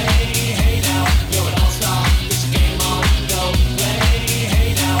play. Hey now, you're an all-star. It's a game on, go play.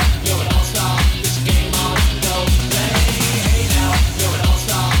 Hey now, you're an all-star. It's a game on, go play. Hey now, you're an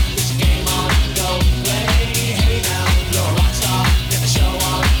all-star. It's a game on, go play. Hey now, you're a rock star. Get the show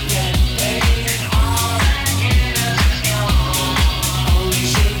on, get paid. And all that glitters is gold. Only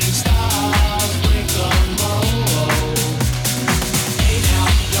shooting stars break the mold. Hey now,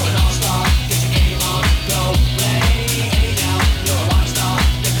 you're an all-star. Get the game on, go play. Hey now, you're a rock star.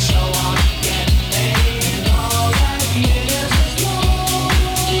 Get the show on, get paid. And all that glitters is gold.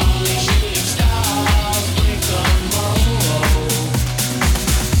 Only shooting stars break the mold.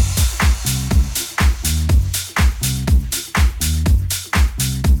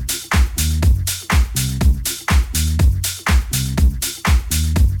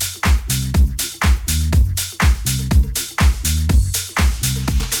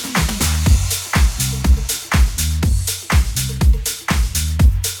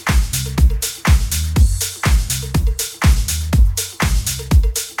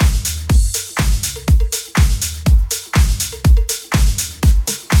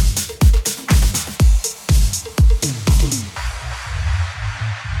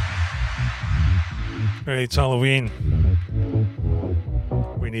 Hey, it's Halloween.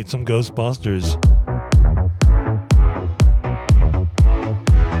 We need some Ghostbusters.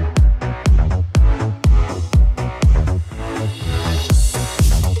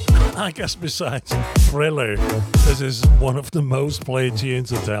 I guess besides Thriller, this is one of the most played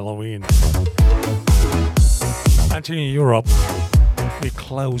tunes at Halloween. Actually, in Europe, we're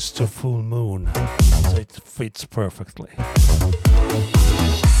close to full moon, so it fits perfectly.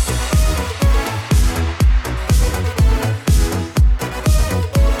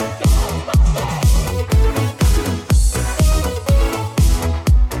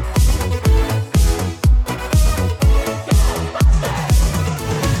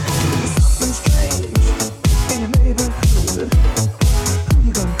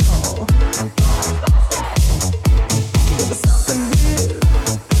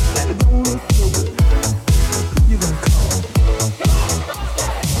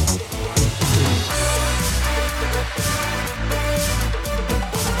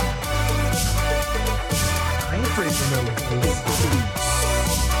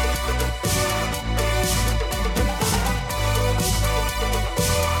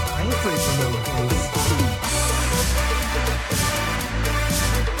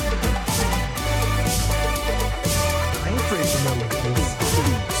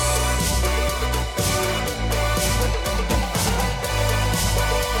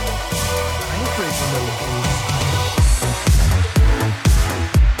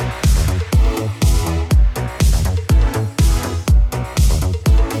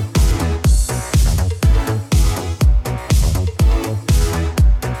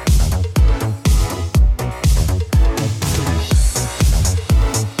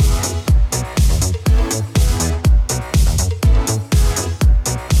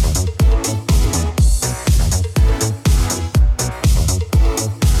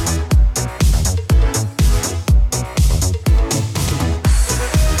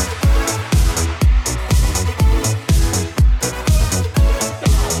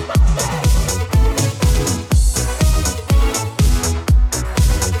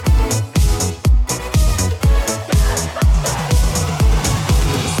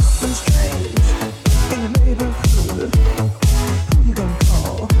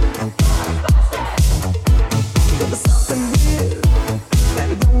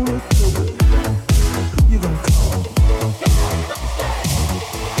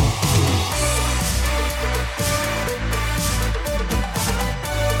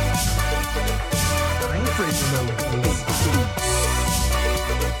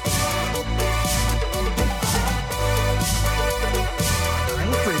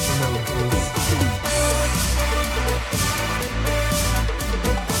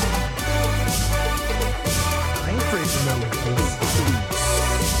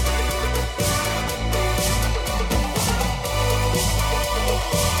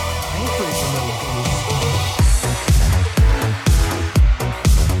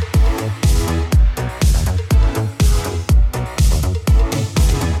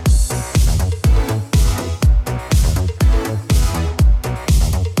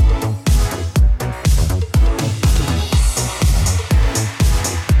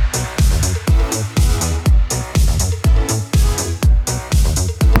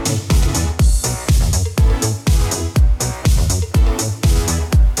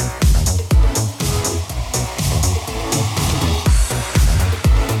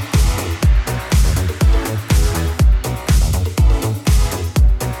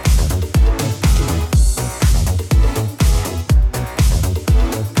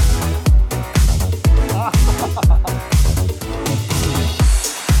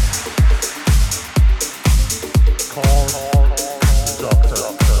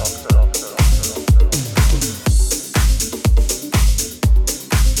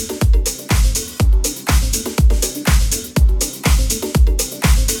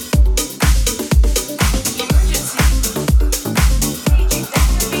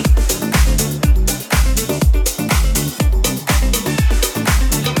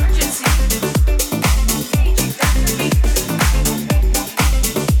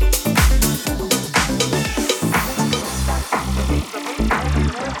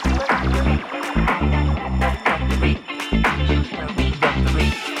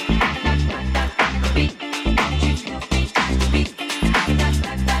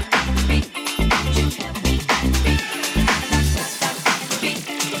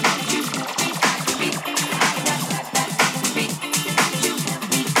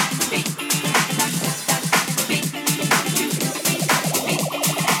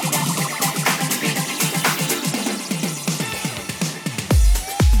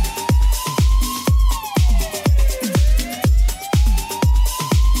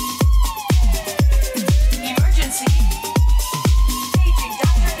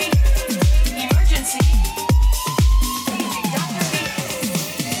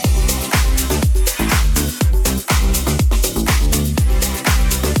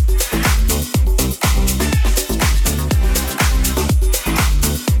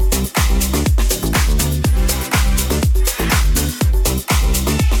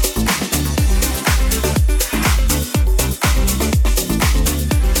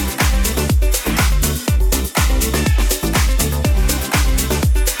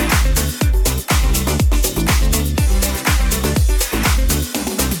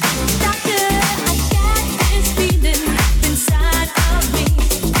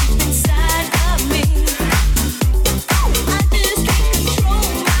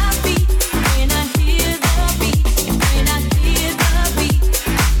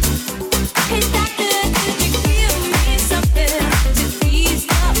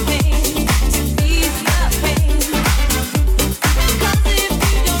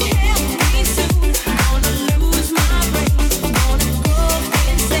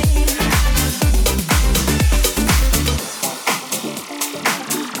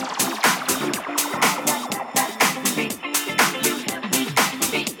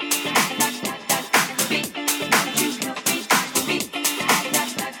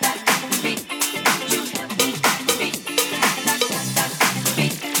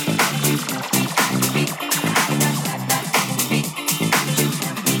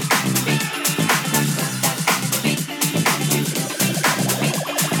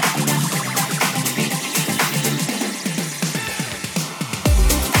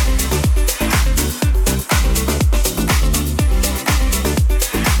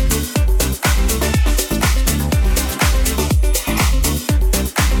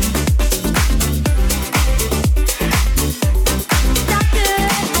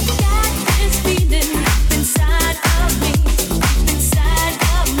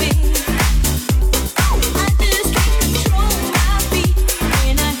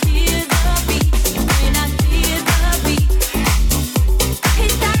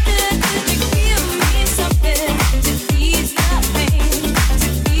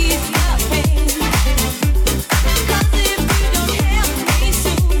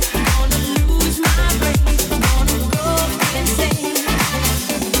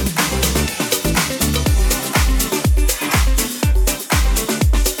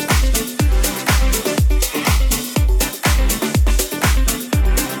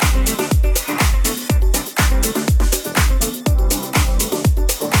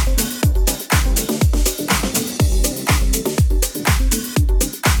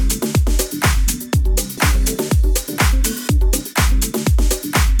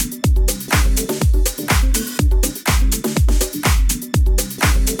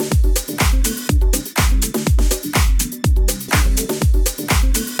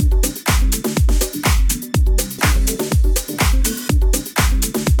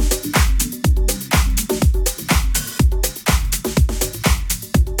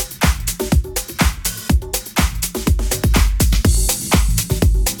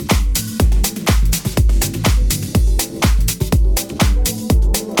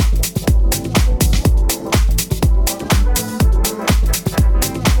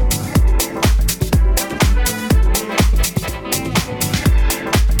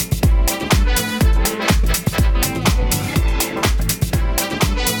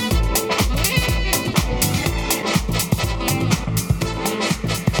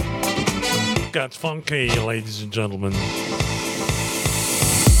 gets funky, ladies and gentlemen.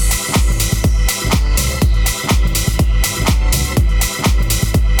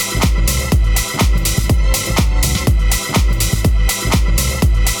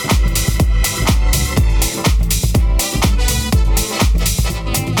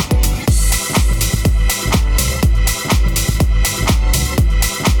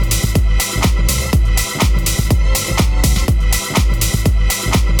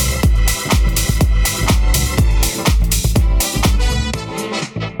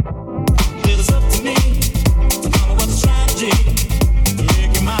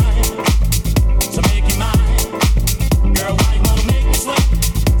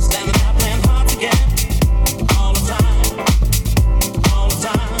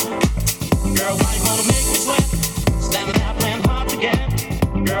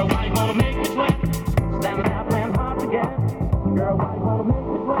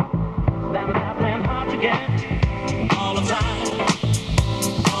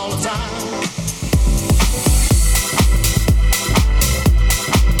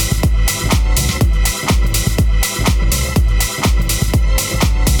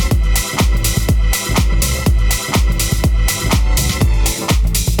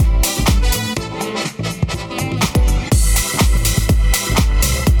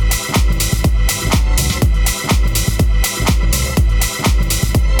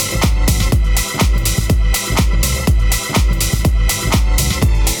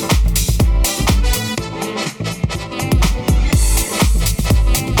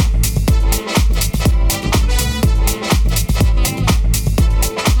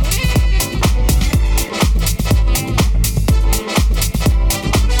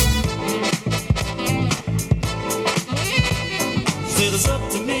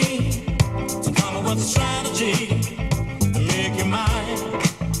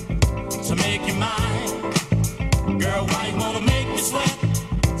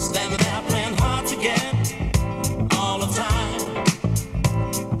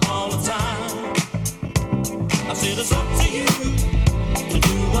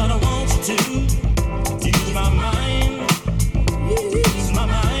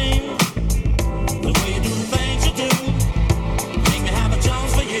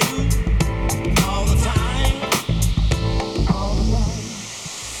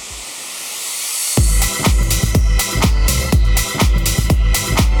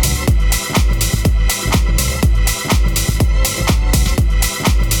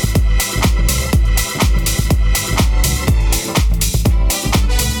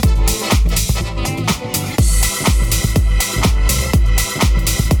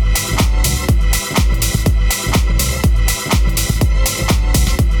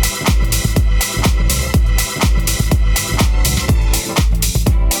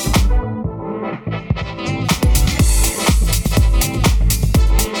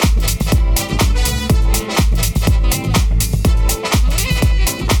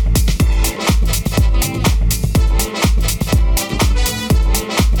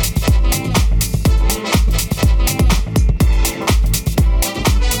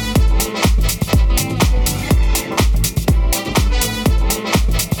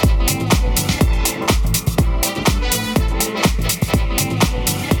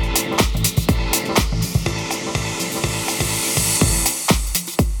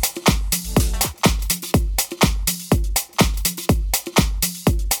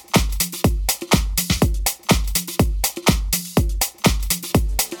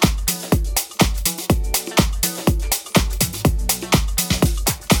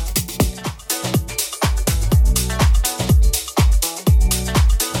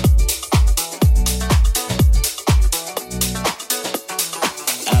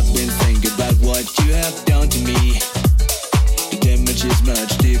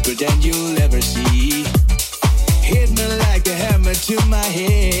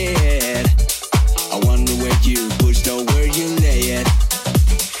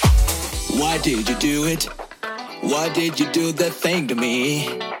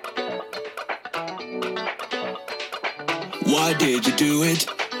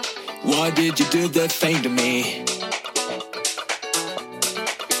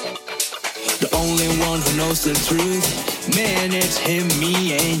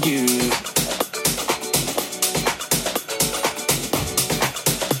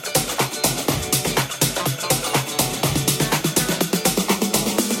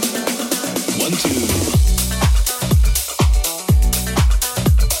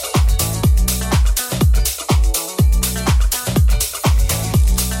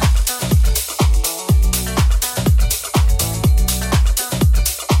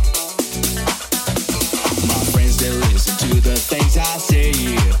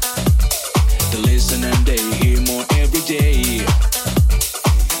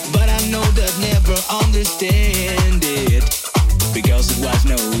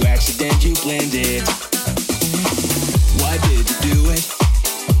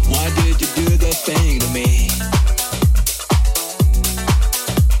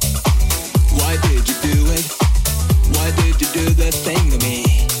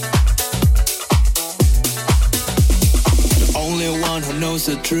 one who knows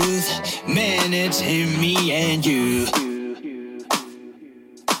the truth. Man, it's him, me, and you.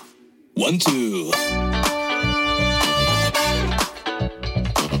 1, 2.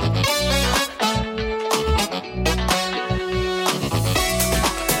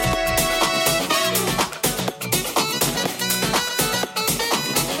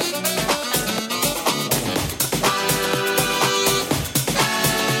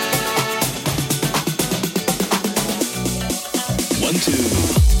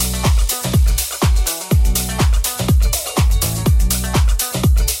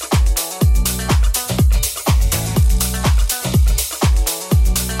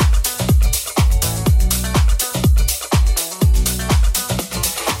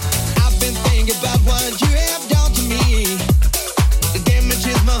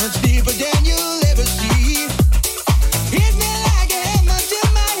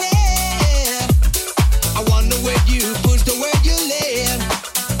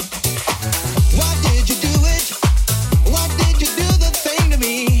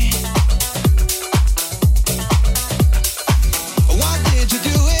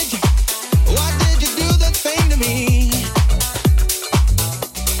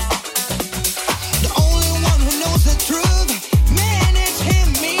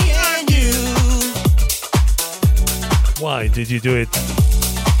 Did you do it?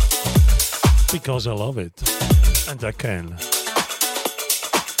 Because I love it, and I can. 1,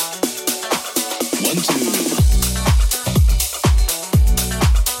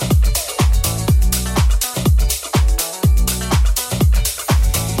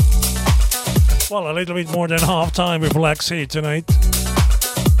 2. Well, a little bit more than half time with lexx here tonight.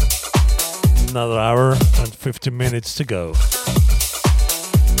 Another hour and 50 minutes to go.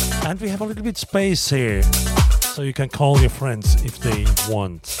 And we have a little bit space here, so you can call your friends if they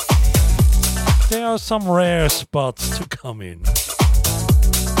want. There are some rare spots to come in.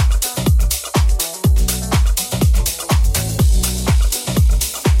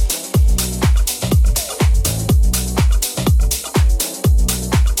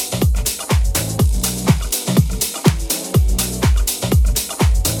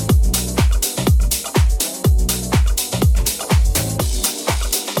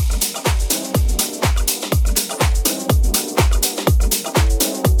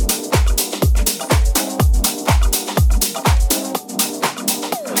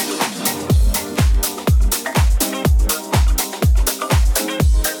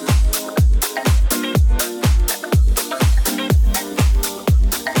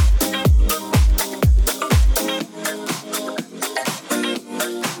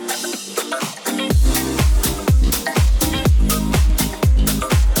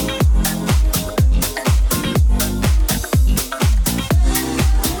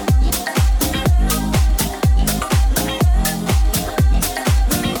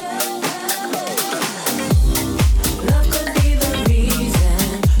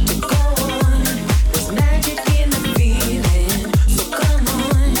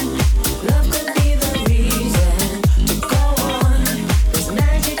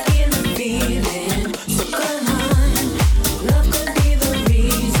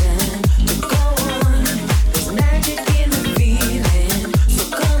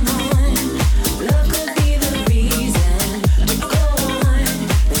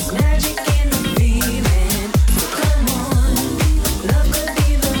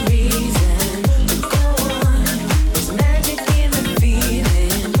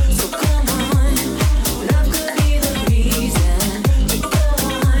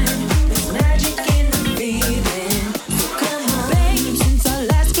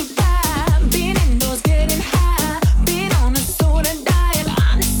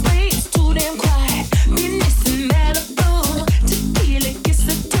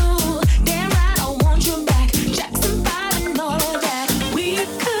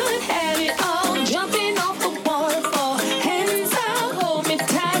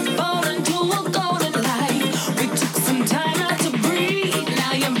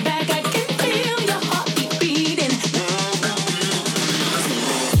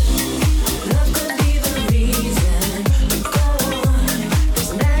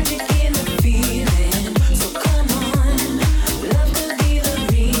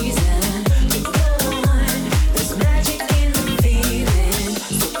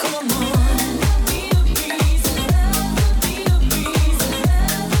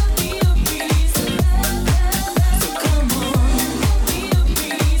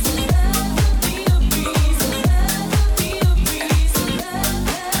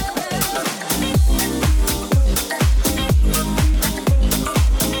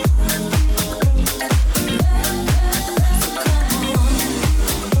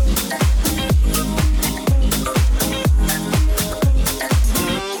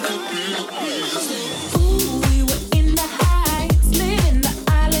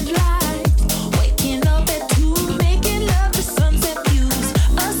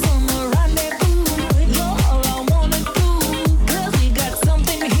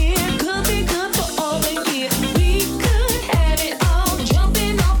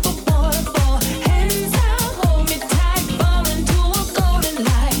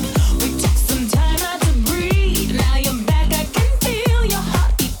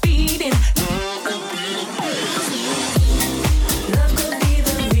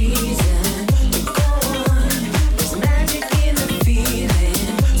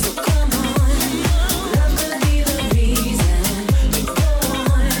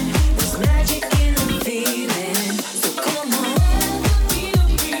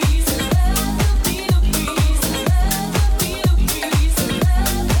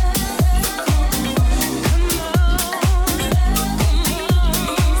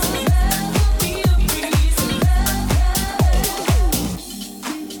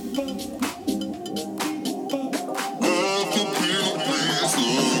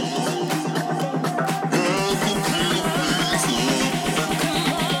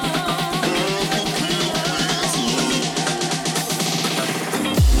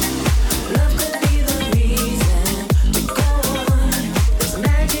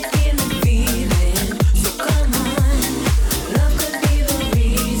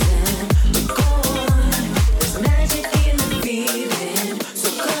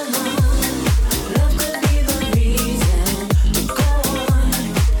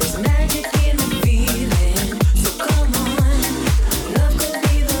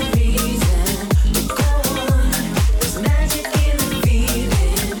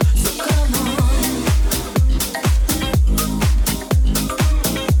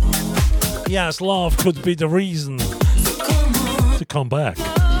 Yes, love could be the reason to come back.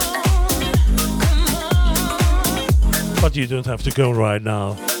 But you don't have to go right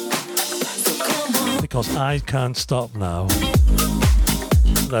now. Because I can't stop now.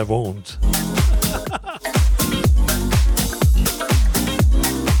 And I won't.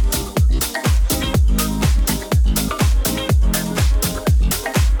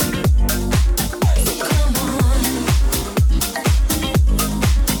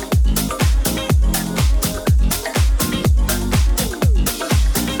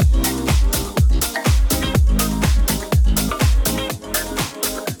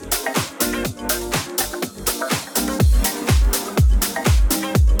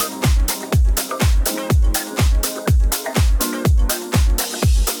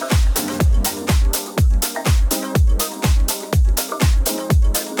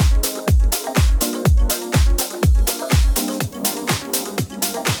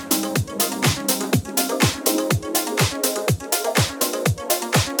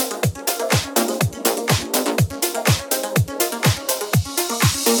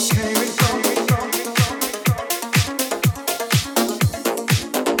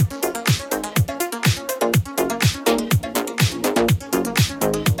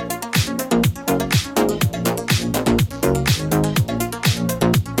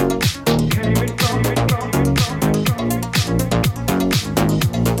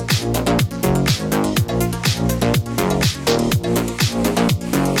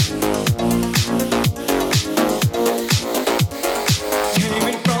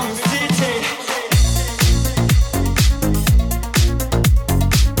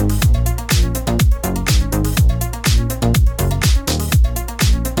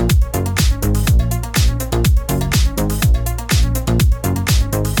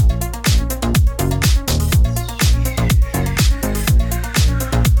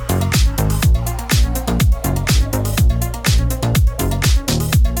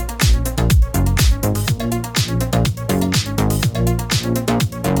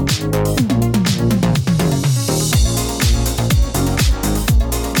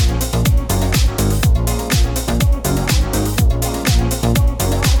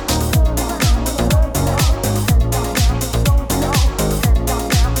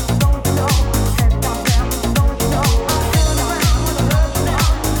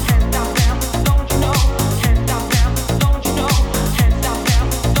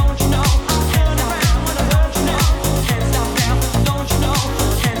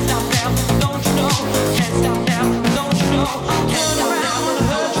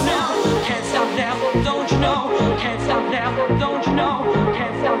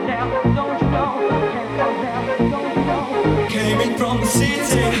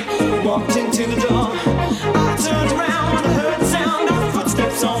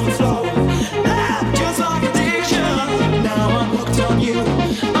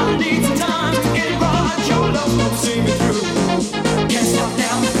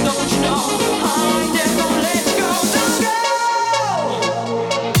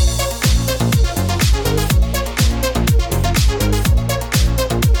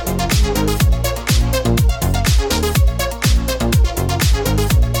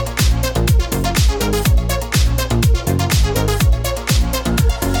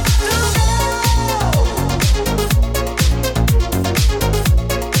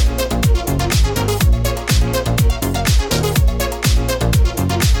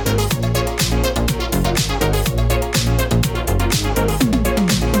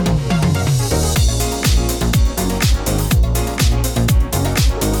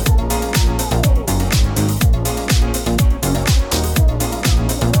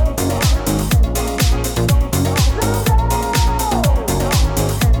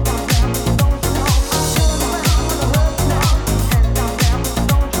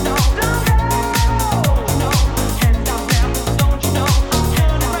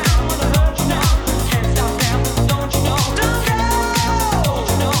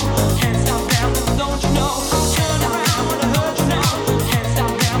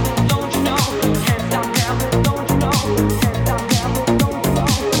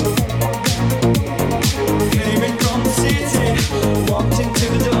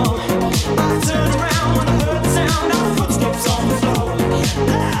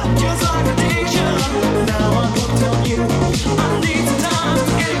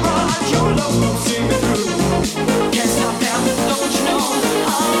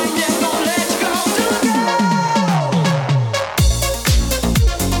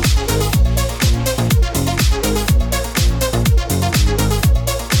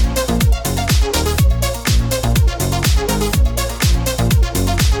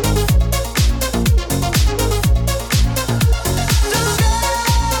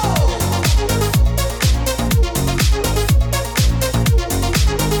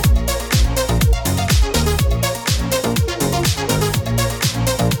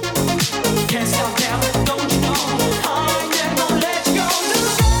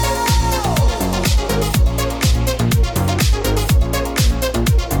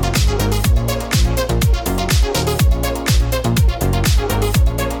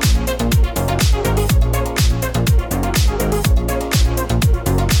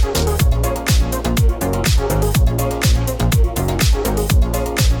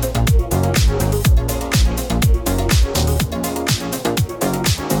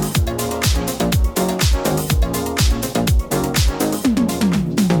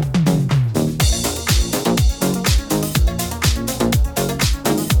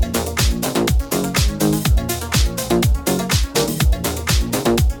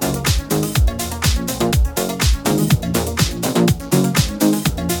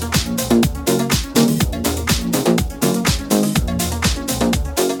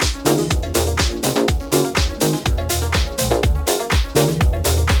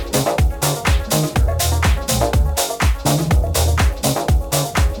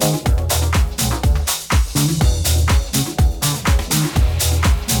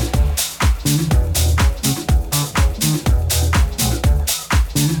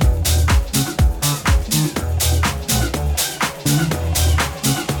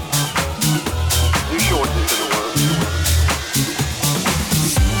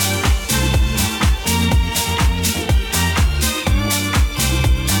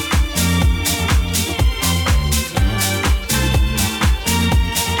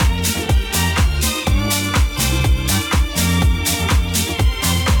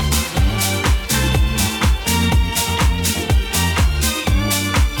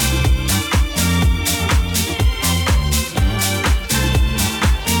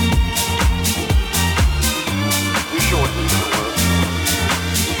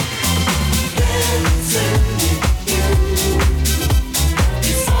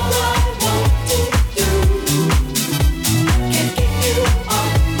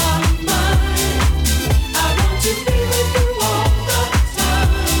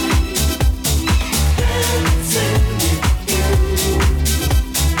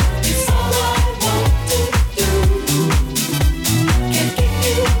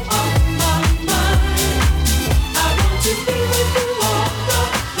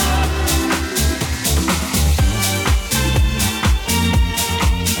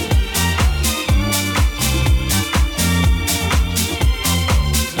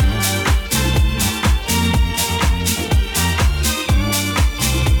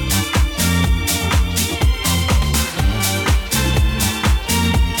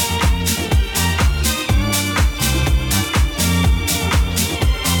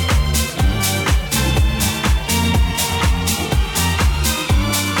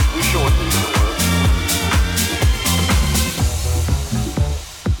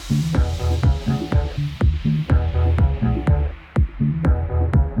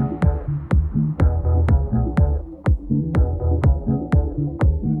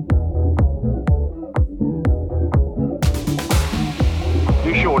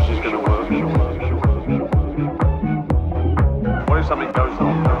 sure this is going to work? What if something goes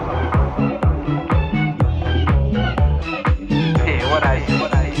wrong? Hey, what I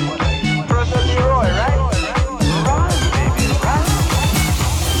Russell Leroy, right? Right, baby, right?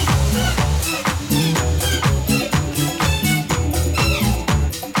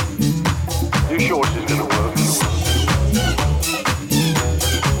 You sure this is going to work?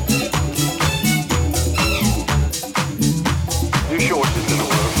 You sure this is going to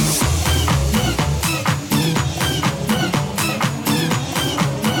work?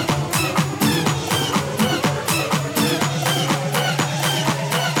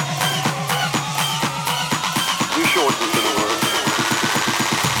 You sure this is going to work?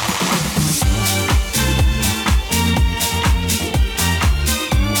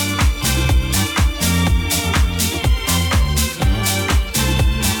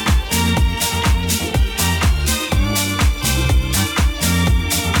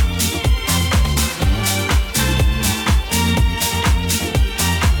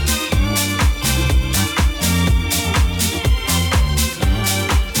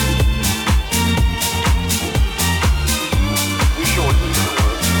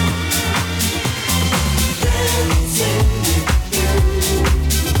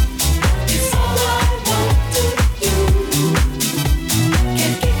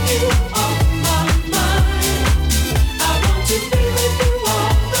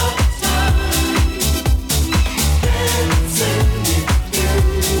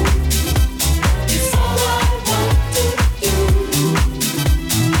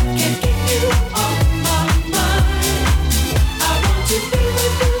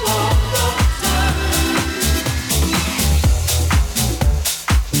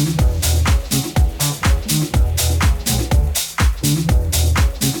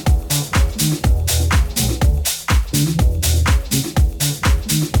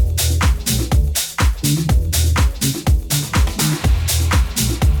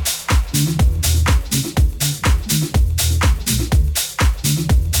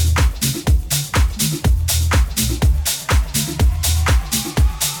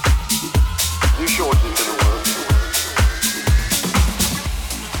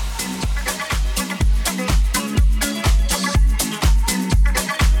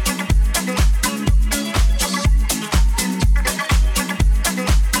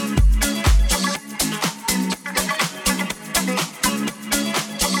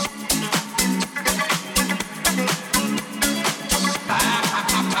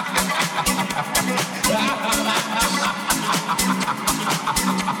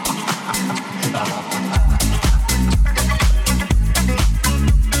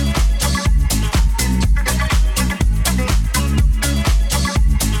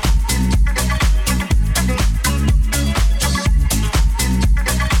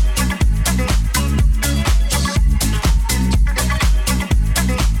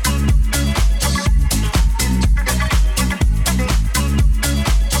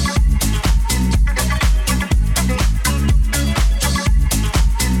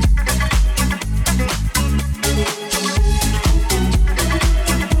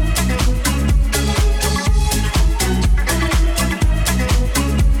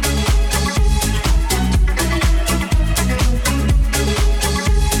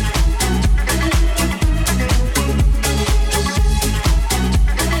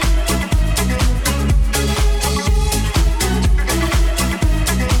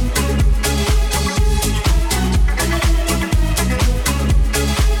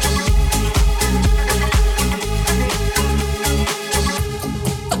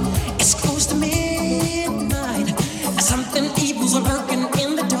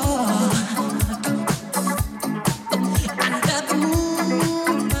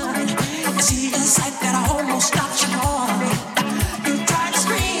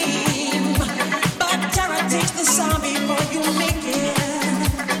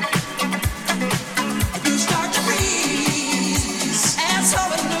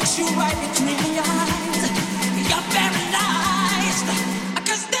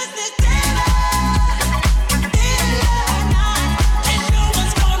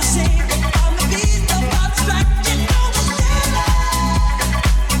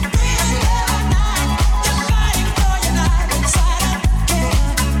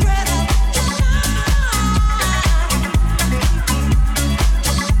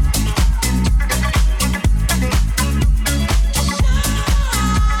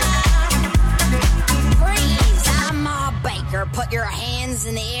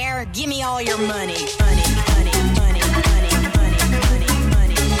 Give me all your money, money, money, money, money, money, money,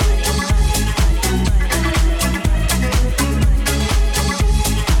 money, money, money, money,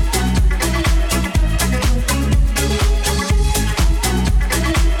 money.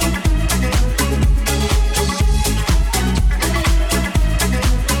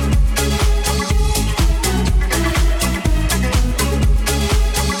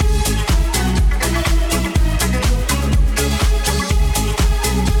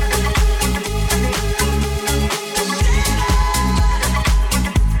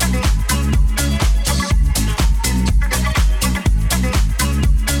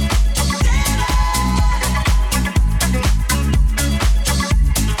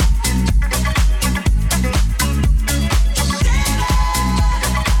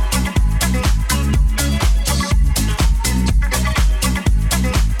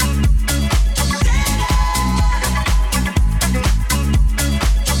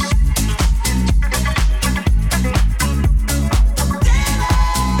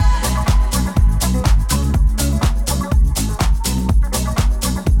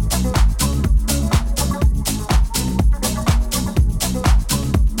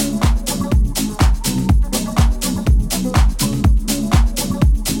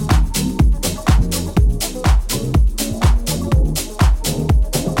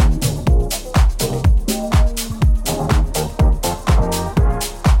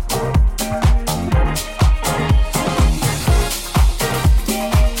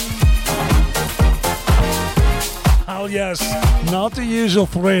 the usual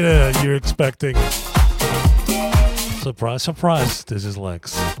freighter you're expecting. Surprise, surprise, this is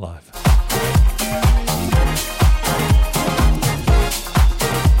Lex live.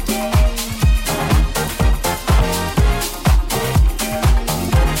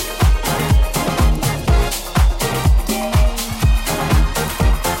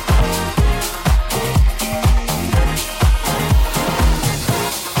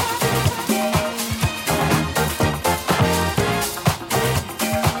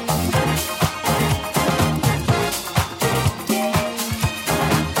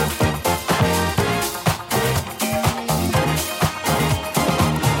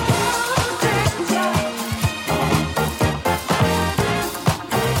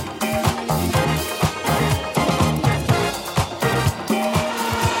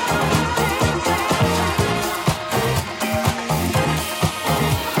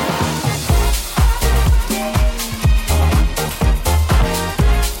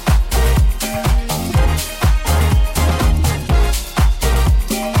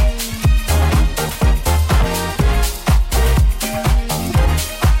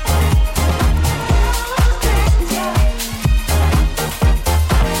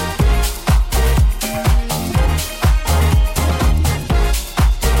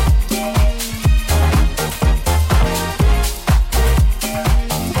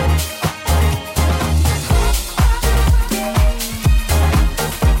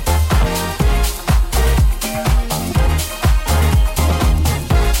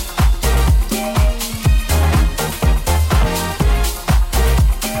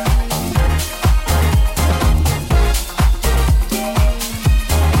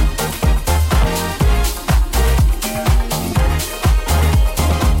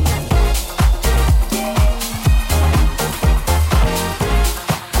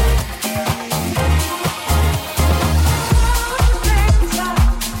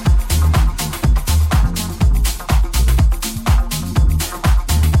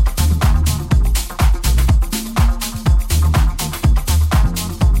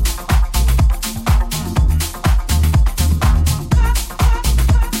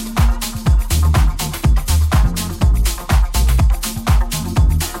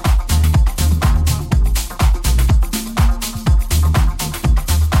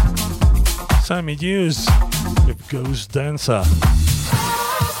 Sammy News with Ghost Dancer.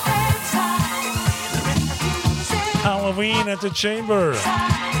 Halloween at the Chamber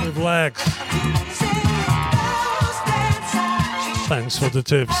with Lex. Thanks for the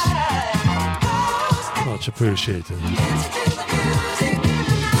tips. Much appreciated.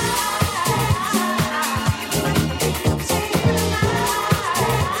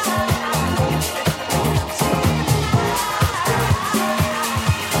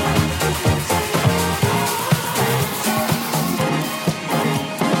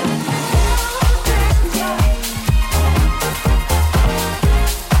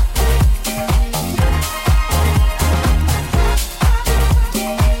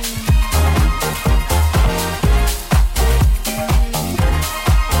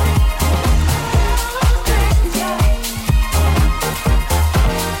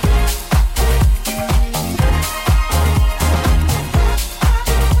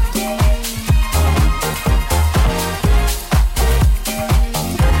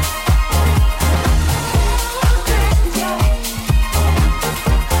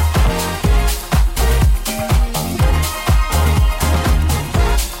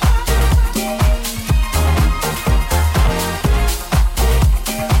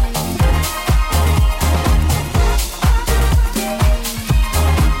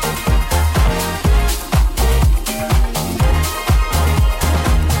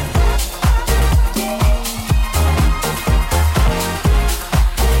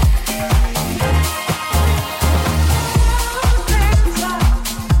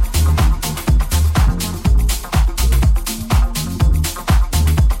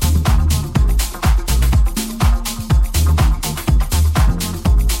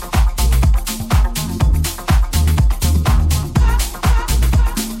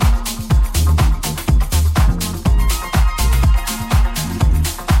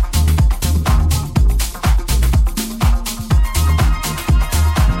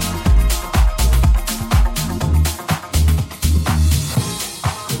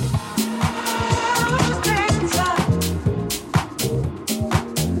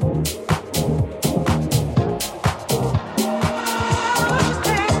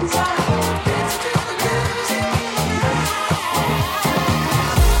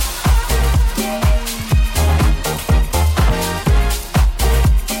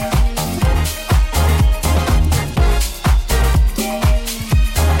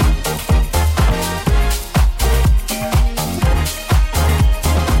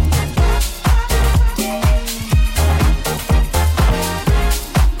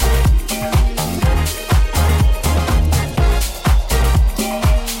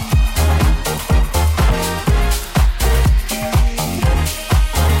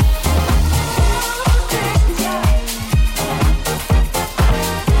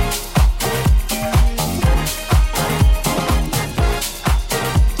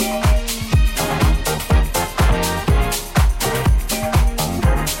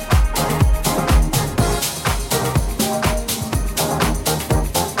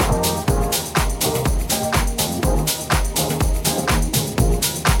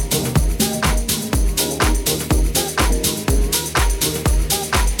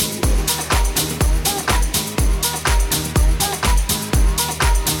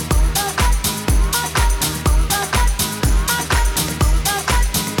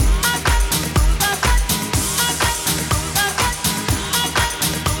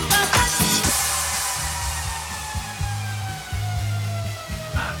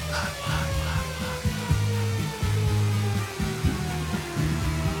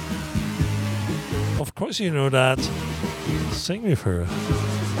 course you know that. Sing with her.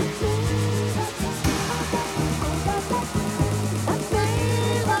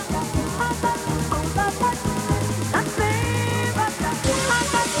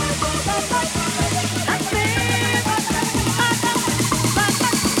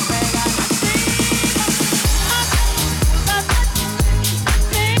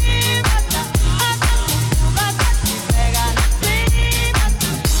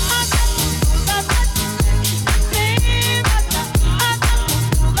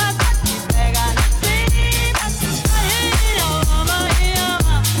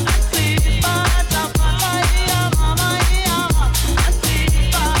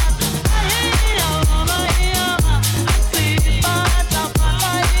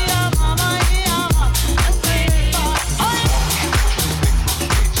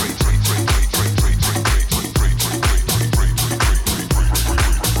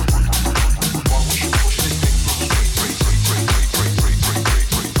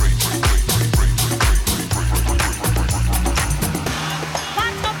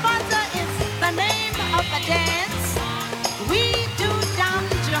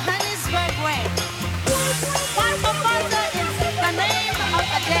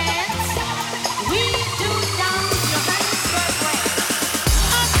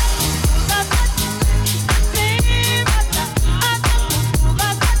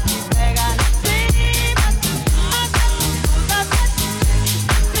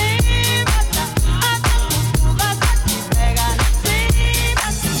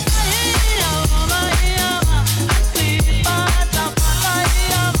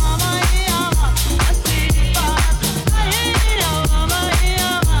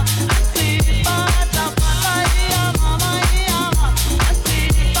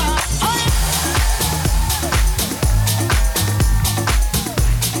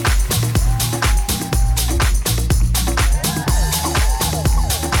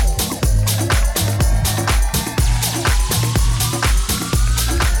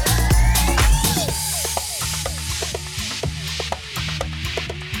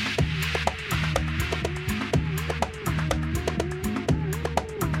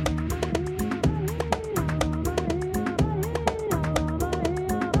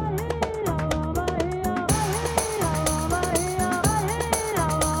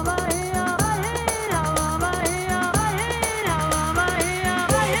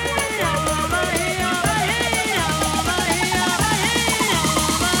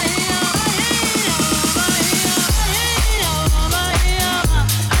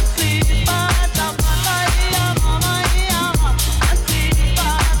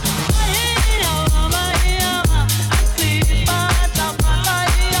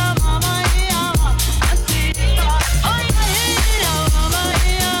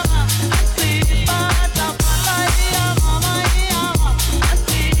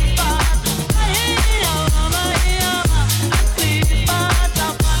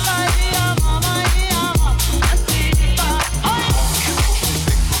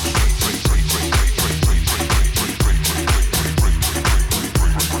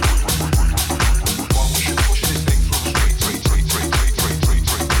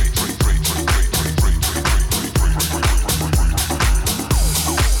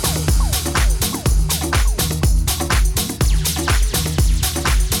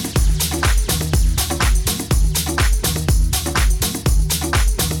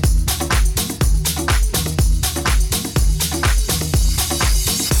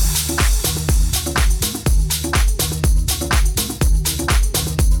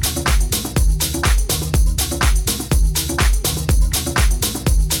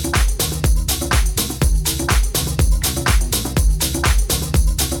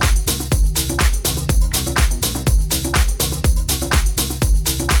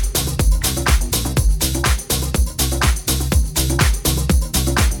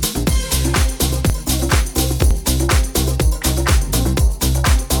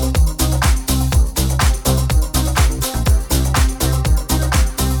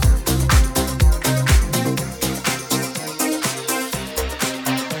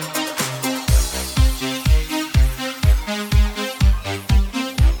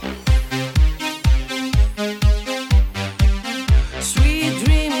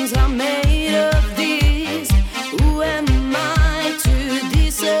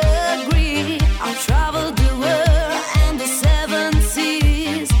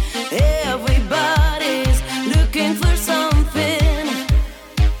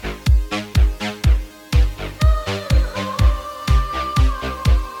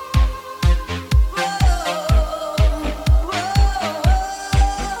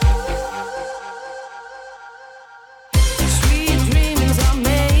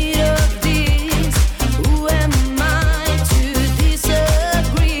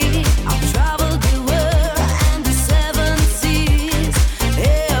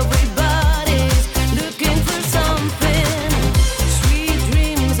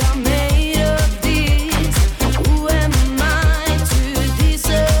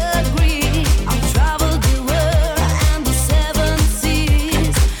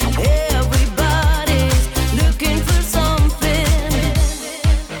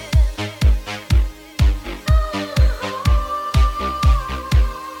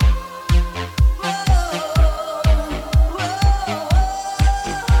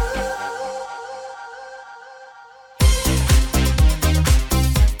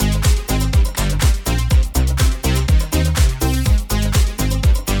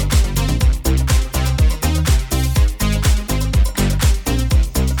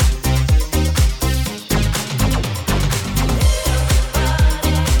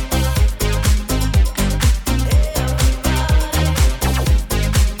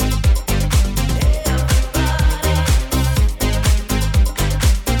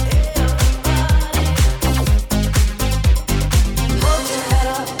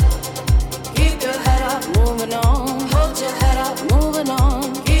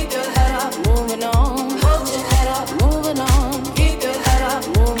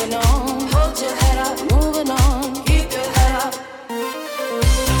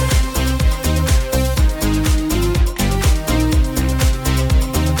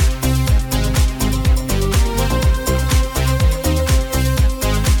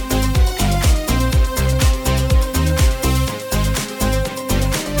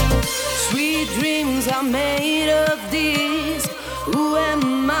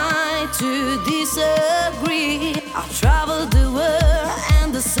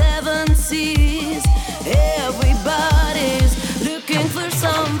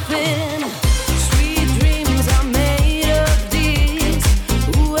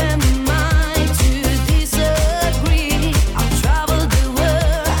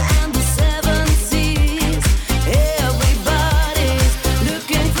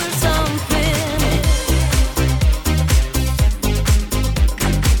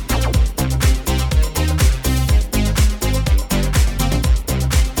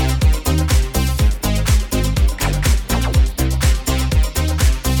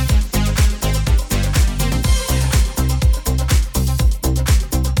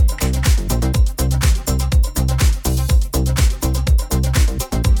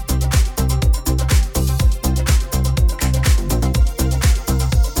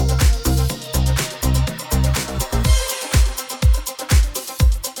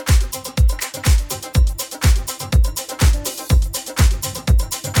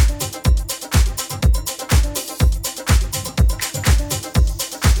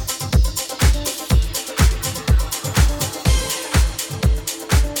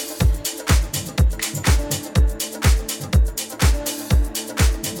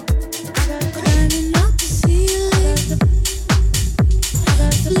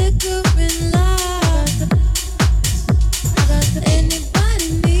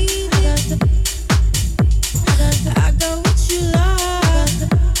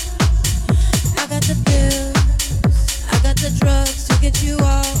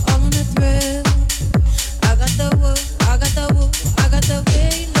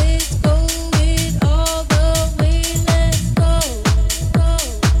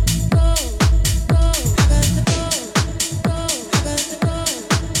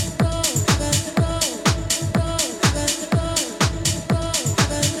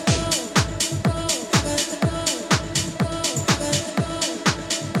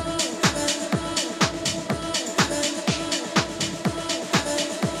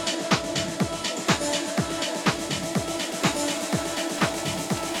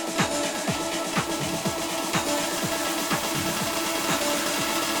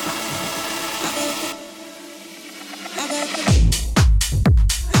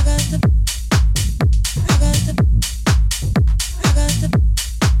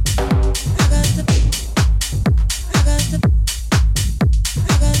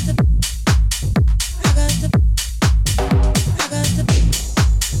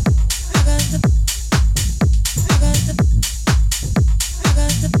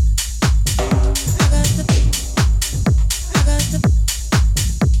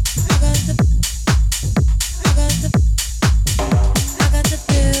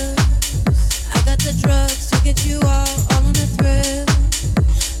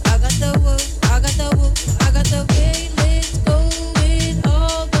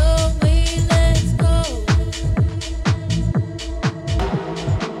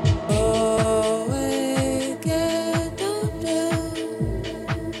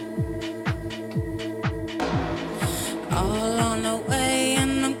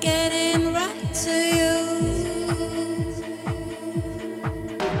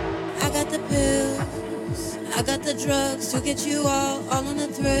 drugs to get you all on a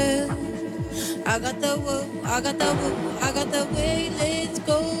thrill. I got the woo, I got the woo, I got the way. Let's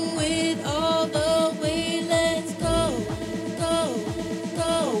go it all the way. Let's go, go,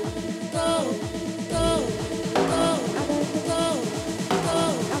 go, go, go, go, go, go,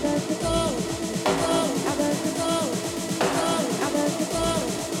 go,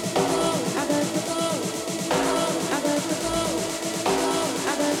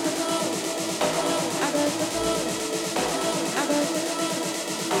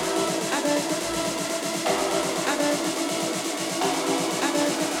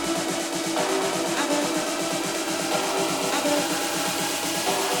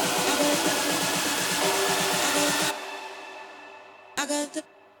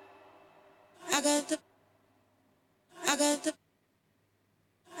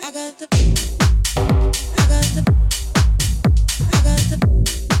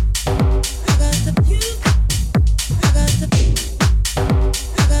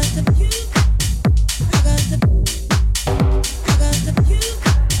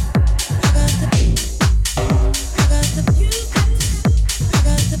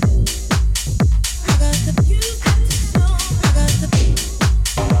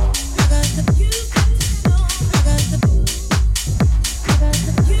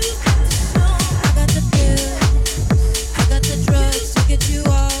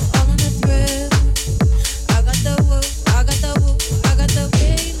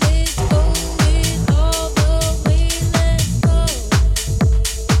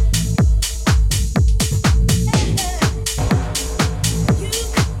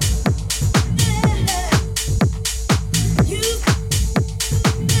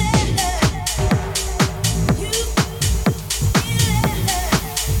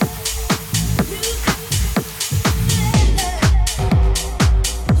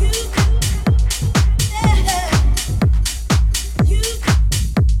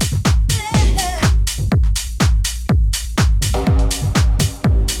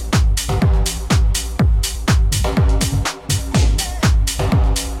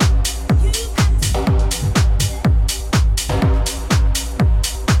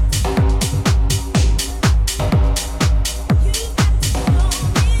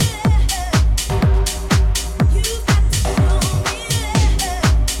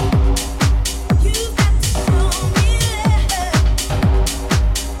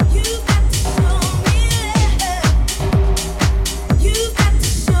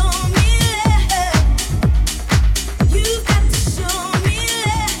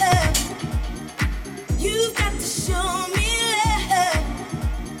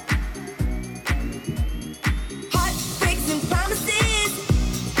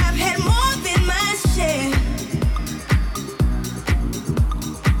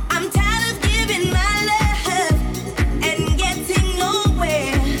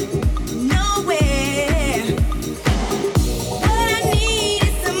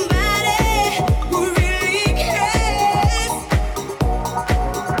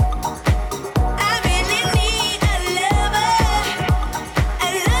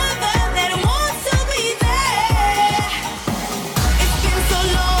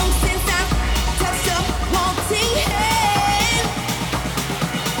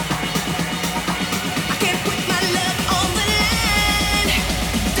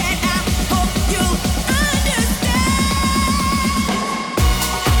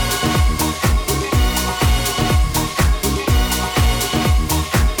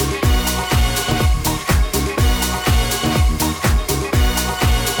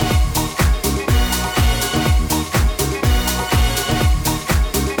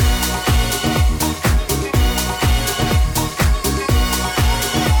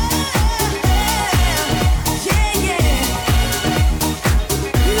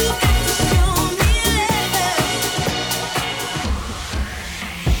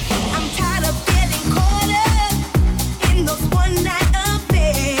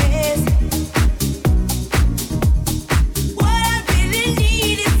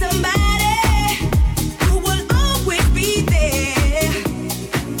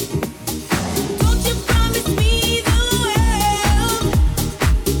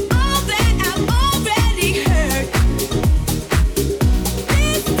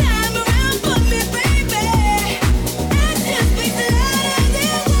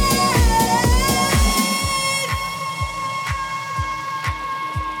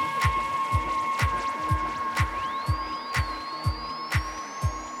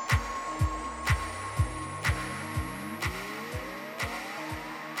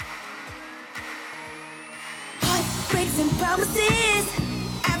 breaks and promises.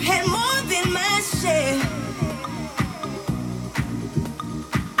 I've had more than my share.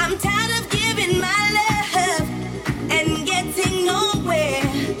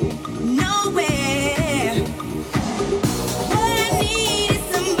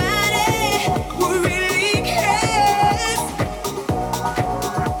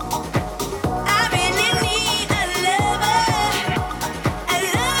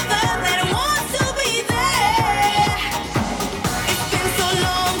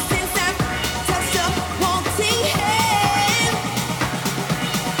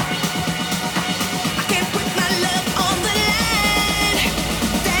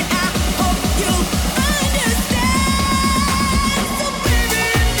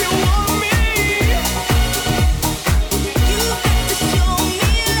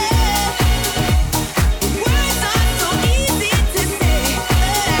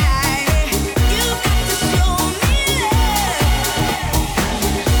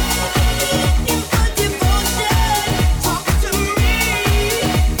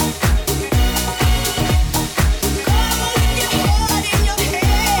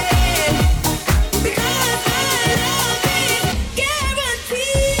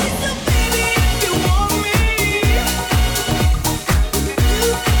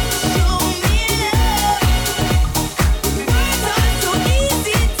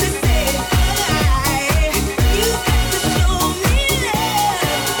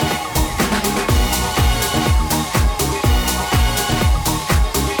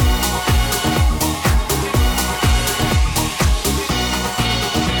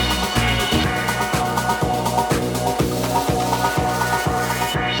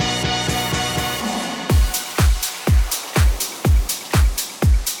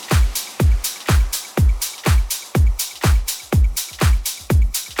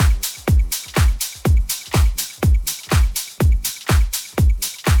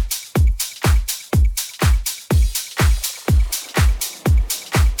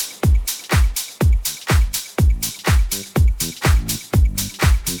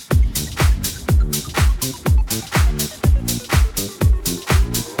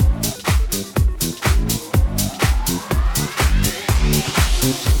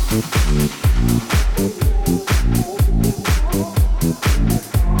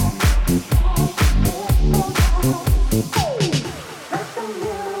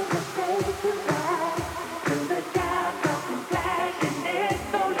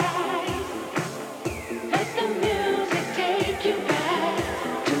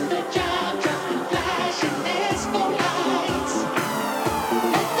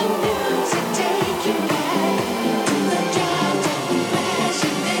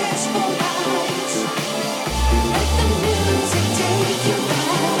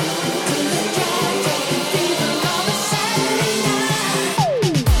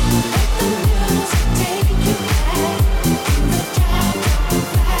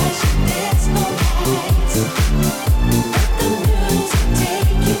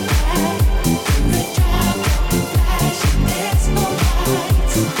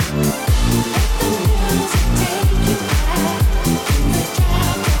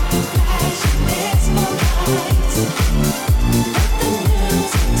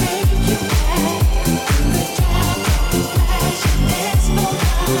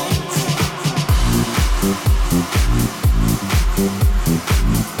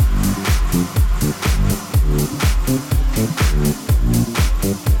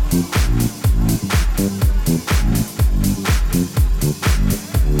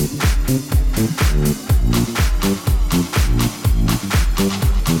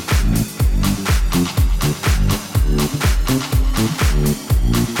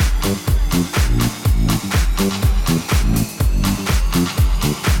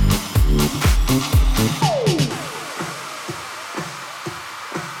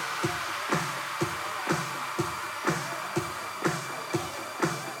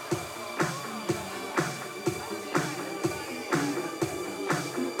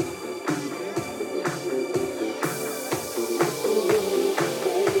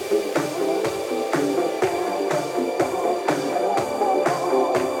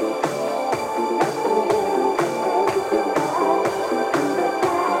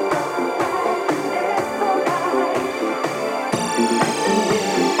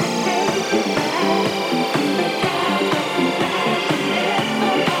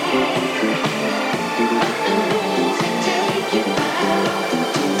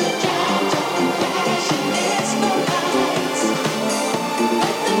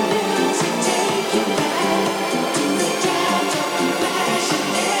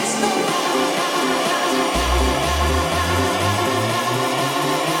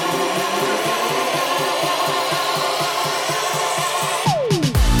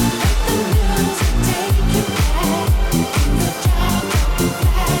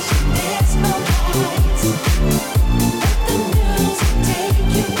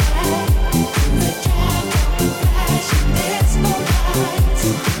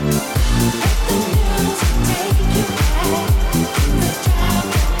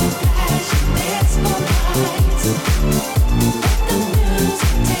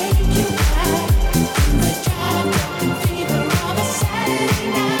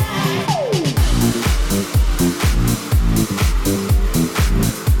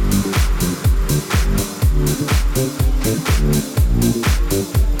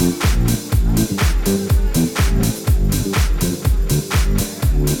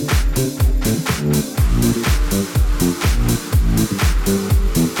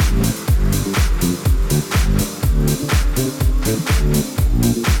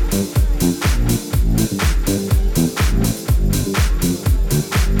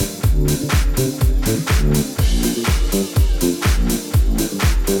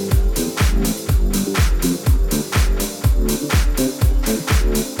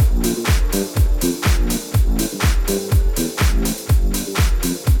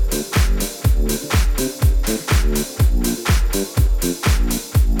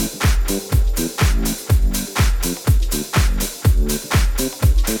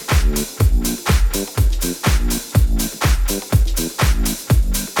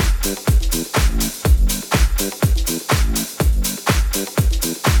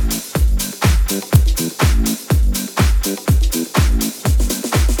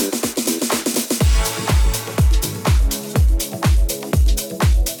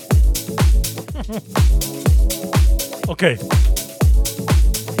 Okay.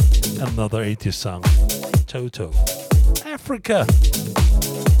 Another 80s song. Toto. Africa.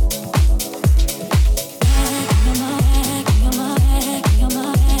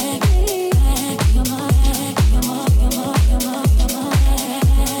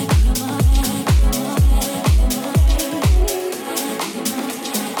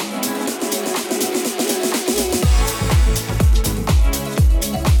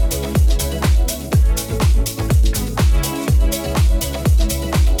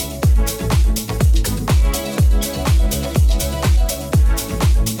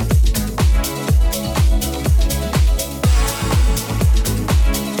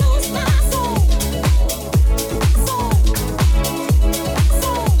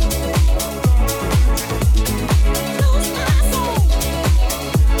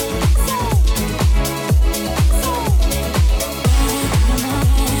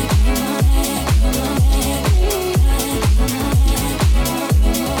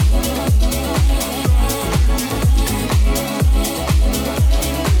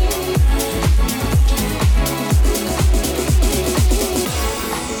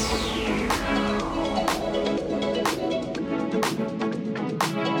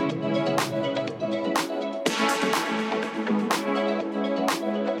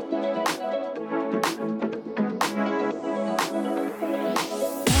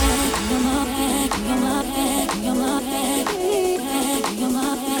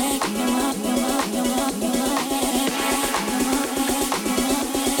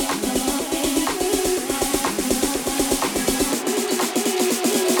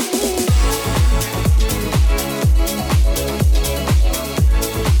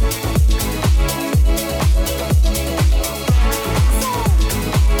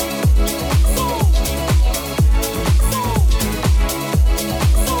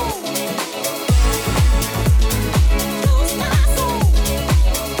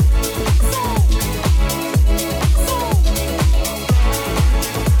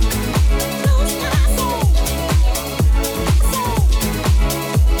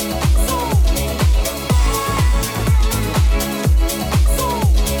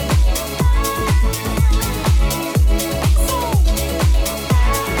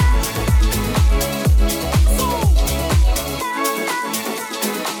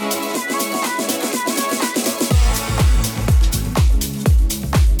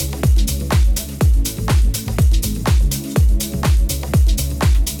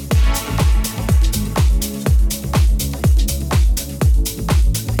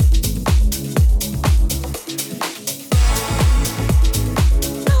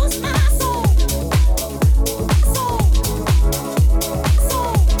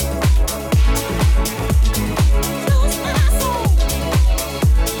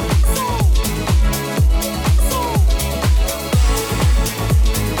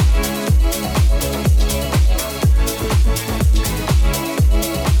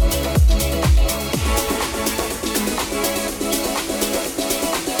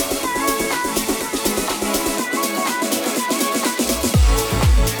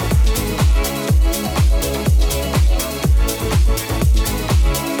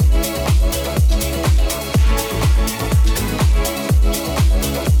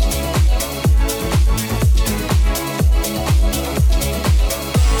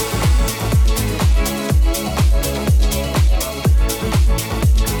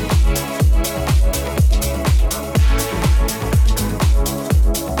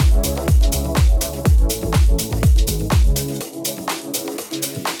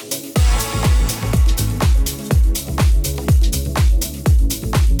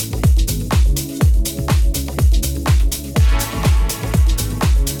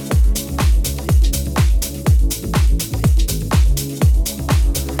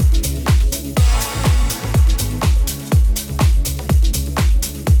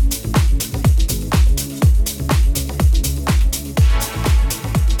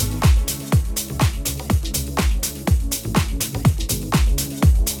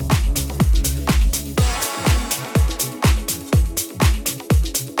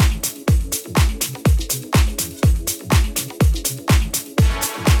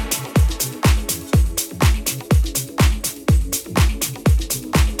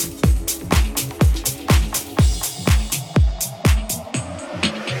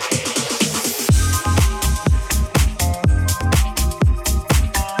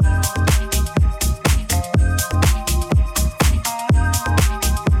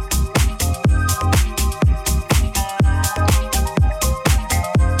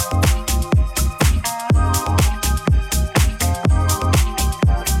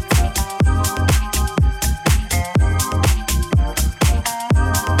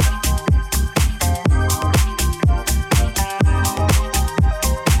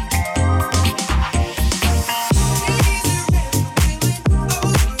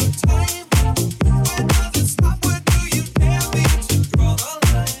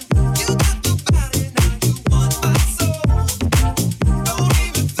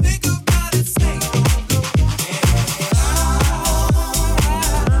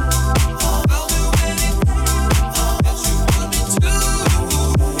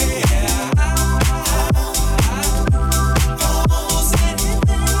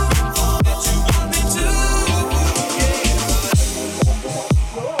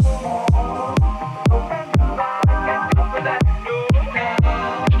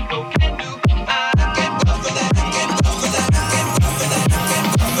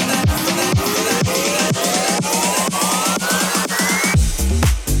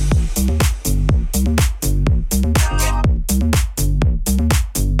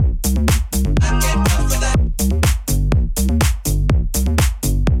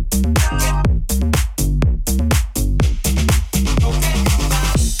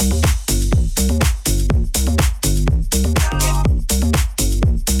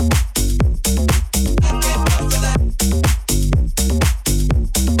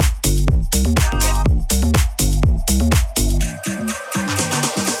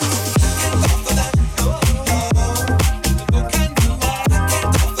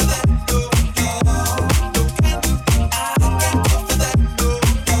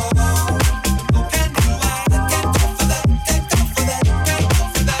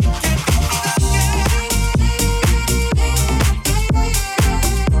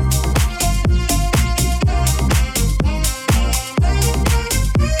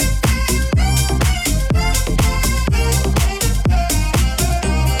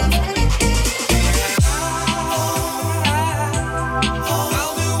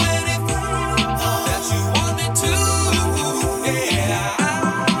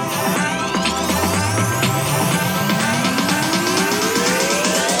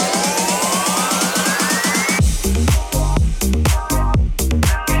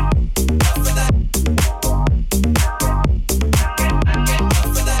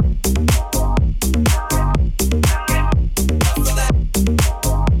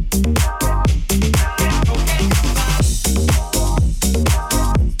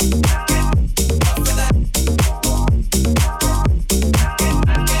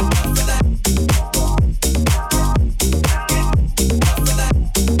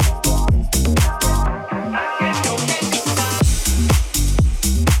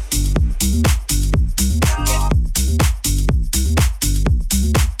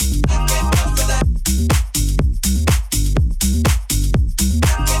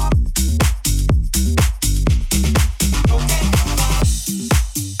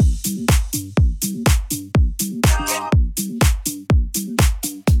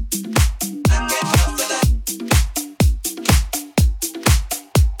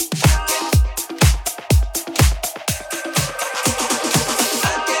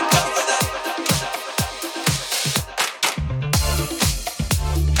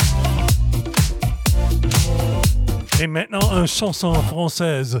 Et maintenant, une chanson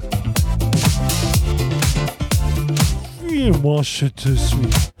française. Et moi, je te suis.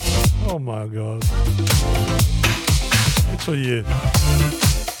 Oh my God. It's for you.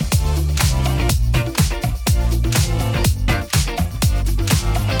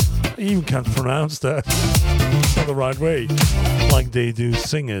 I even can't pronounce that. Not the right way. Like they do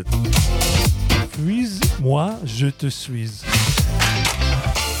sing it. Moi, je te suis.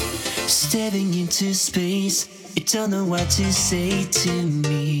 Stepping into space, you don't know what to say to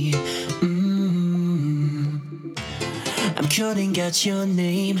me. I'm calling out your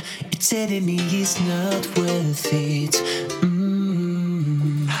name, you're telling me it's not worth it.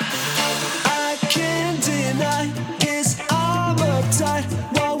 I can't deny, guess I'm uptight.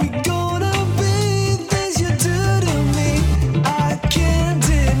 What we gonna be, things you do to me. I can't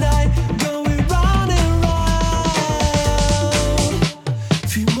deny, going round and round.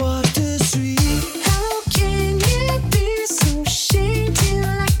 Fuis-moi, je te suis. How can you be so shady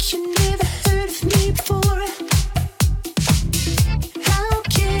like you never heard of me before? How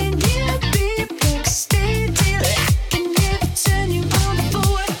can you be broke steady like I never turn you on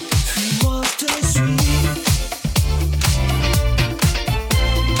before? Fuis-moi, je te suis.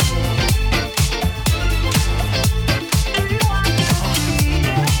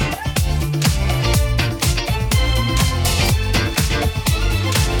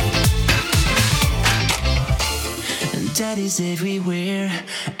 And that is everywhere.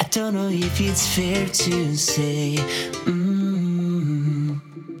 I don't know if it's fair to say.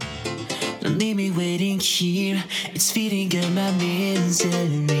 Don't leave me waiting here. It's feeding on my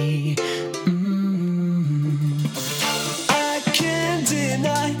misery. I can't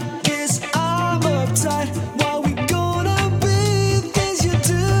deny, guess I'm uptight. What we gonna be, things you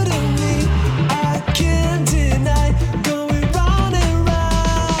do to me. I can't deny, going round and round.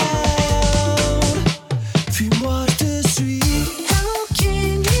 Fuis-moi, je te suis. How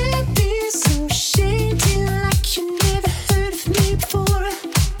can you be so shady like you never heard of me before?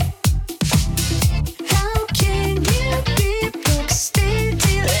 How can you be broke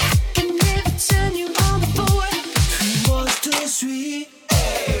steady like I never turn you on before? Fuis-moi, je te suis.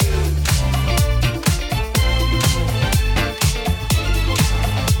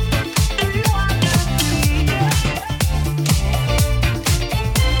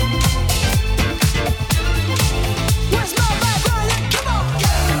 Where's my vibrator? Come on,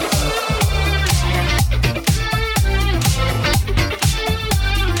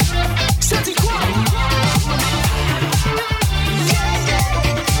 c'est quoi?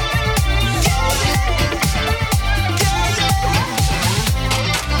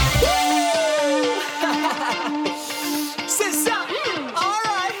 C'est ça,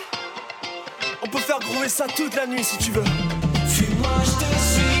 alright. On peut faire groover ça toute la nuit si tu veux. Fuis-moi, je te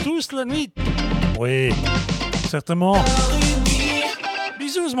suis. Tous la nuit. Oui, certainement.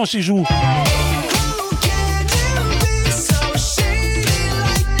 Bisous, mon chijou. So shady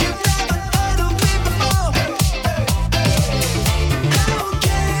like you've never heard of me before. How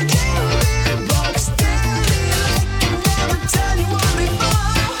can you be broke steady like I never tell you one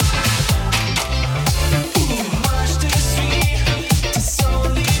before? Moi je te suis, t'es sans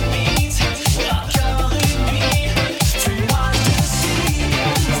limite, encore une nuit. Fuis-moi je te suis,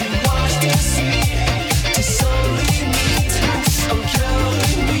 fuis-moi je te suis, t'es sans limite, encore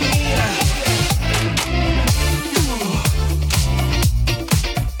une nuit.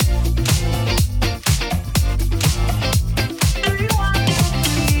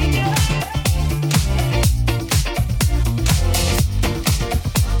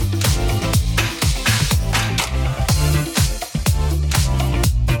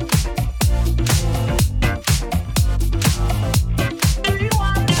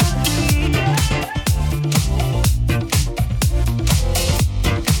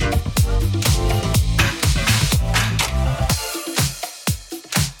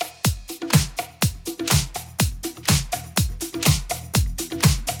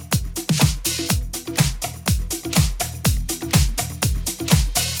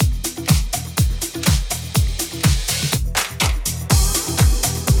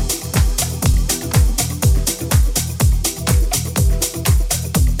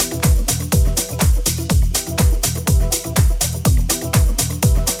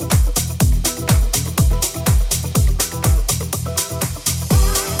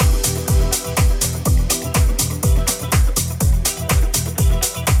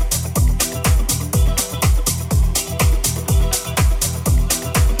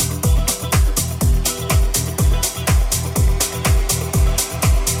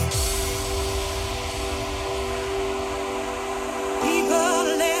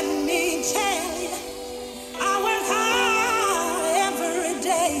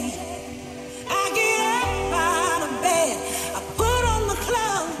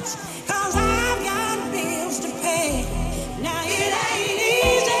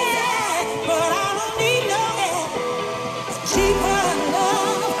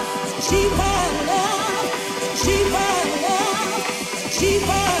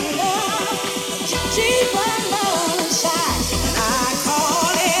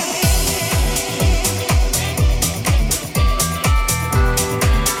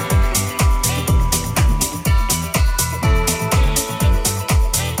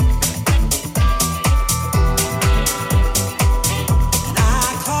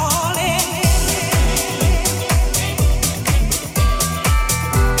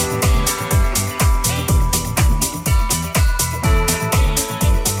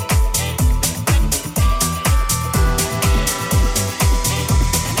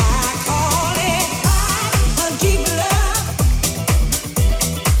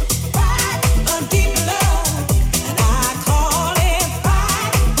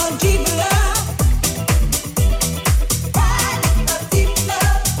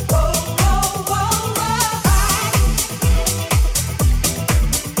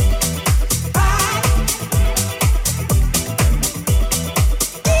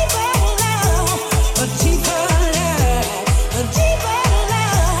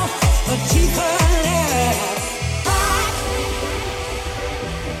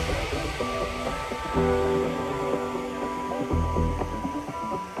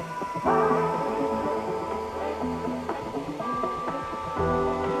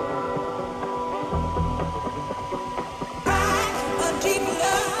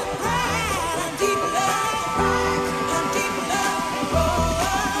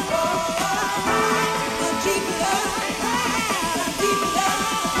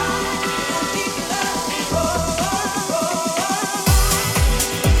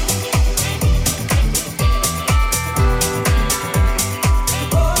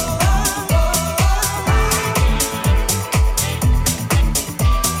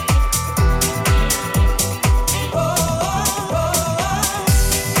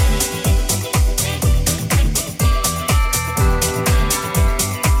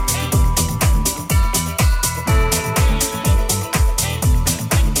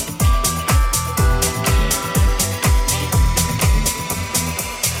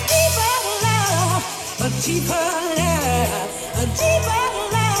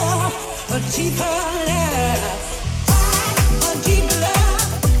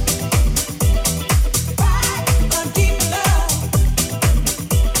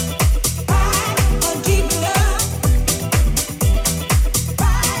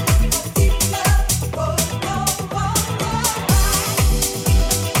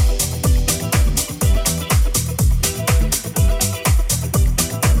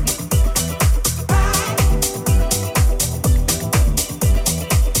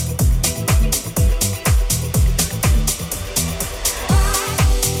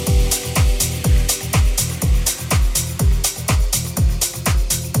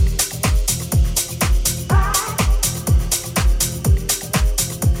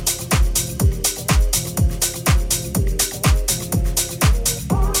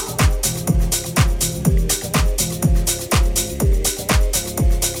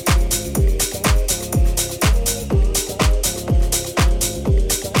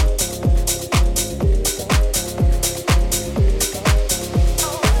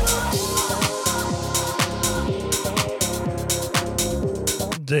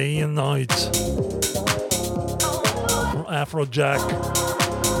 Day and Night from Afrojack,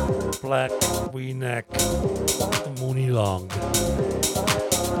 Black V-neck, Mooney Long.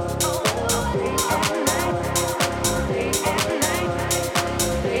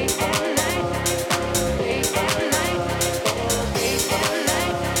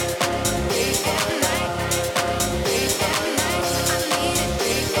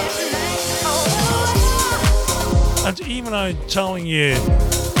 And even I'm telling you,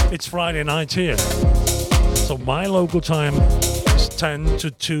 it's Friday night here. So my local time is 10 to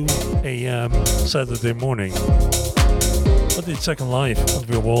 2 a.m. Saturday morning. But it's Second Life, and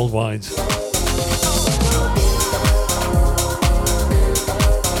we're worldwide.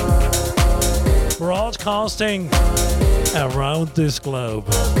 Broadcasting around this globe.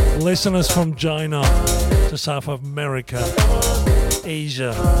 Listeners from China to South America,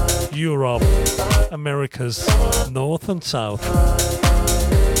 Asia, Europe, Americas, North and South.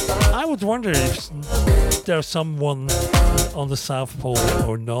 I would wonder if there's someone on the South Pole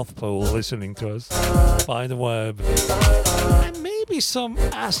or North Pole listening to us by the web. And maybe some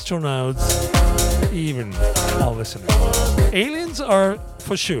astronauts even are listening. Aliens are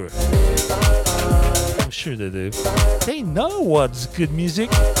for sure. I'm sure they do. They know what's good music,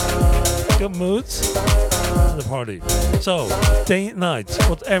 good moods, the party. So, day and night,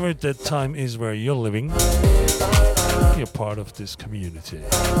 whatever that time is where you're living, you're part of this community,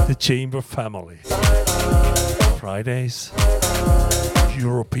 the Chamber family. Fridays,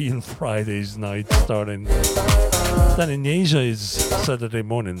 European Fridays night starting. Then in Asia is Saturday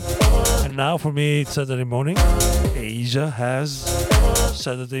morning. And now for me it's Saturday morning. Asia has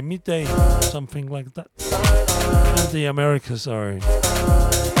Saturday midday, something like that. And the Americas are in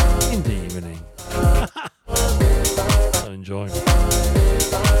the evening. So enjoy.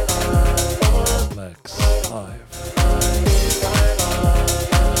 Lexx live.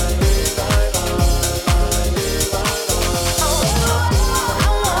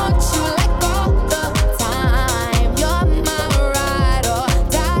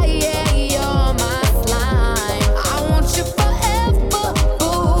 Forever,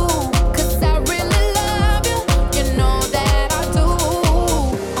 boo, 'cause I really love you. You know that I do.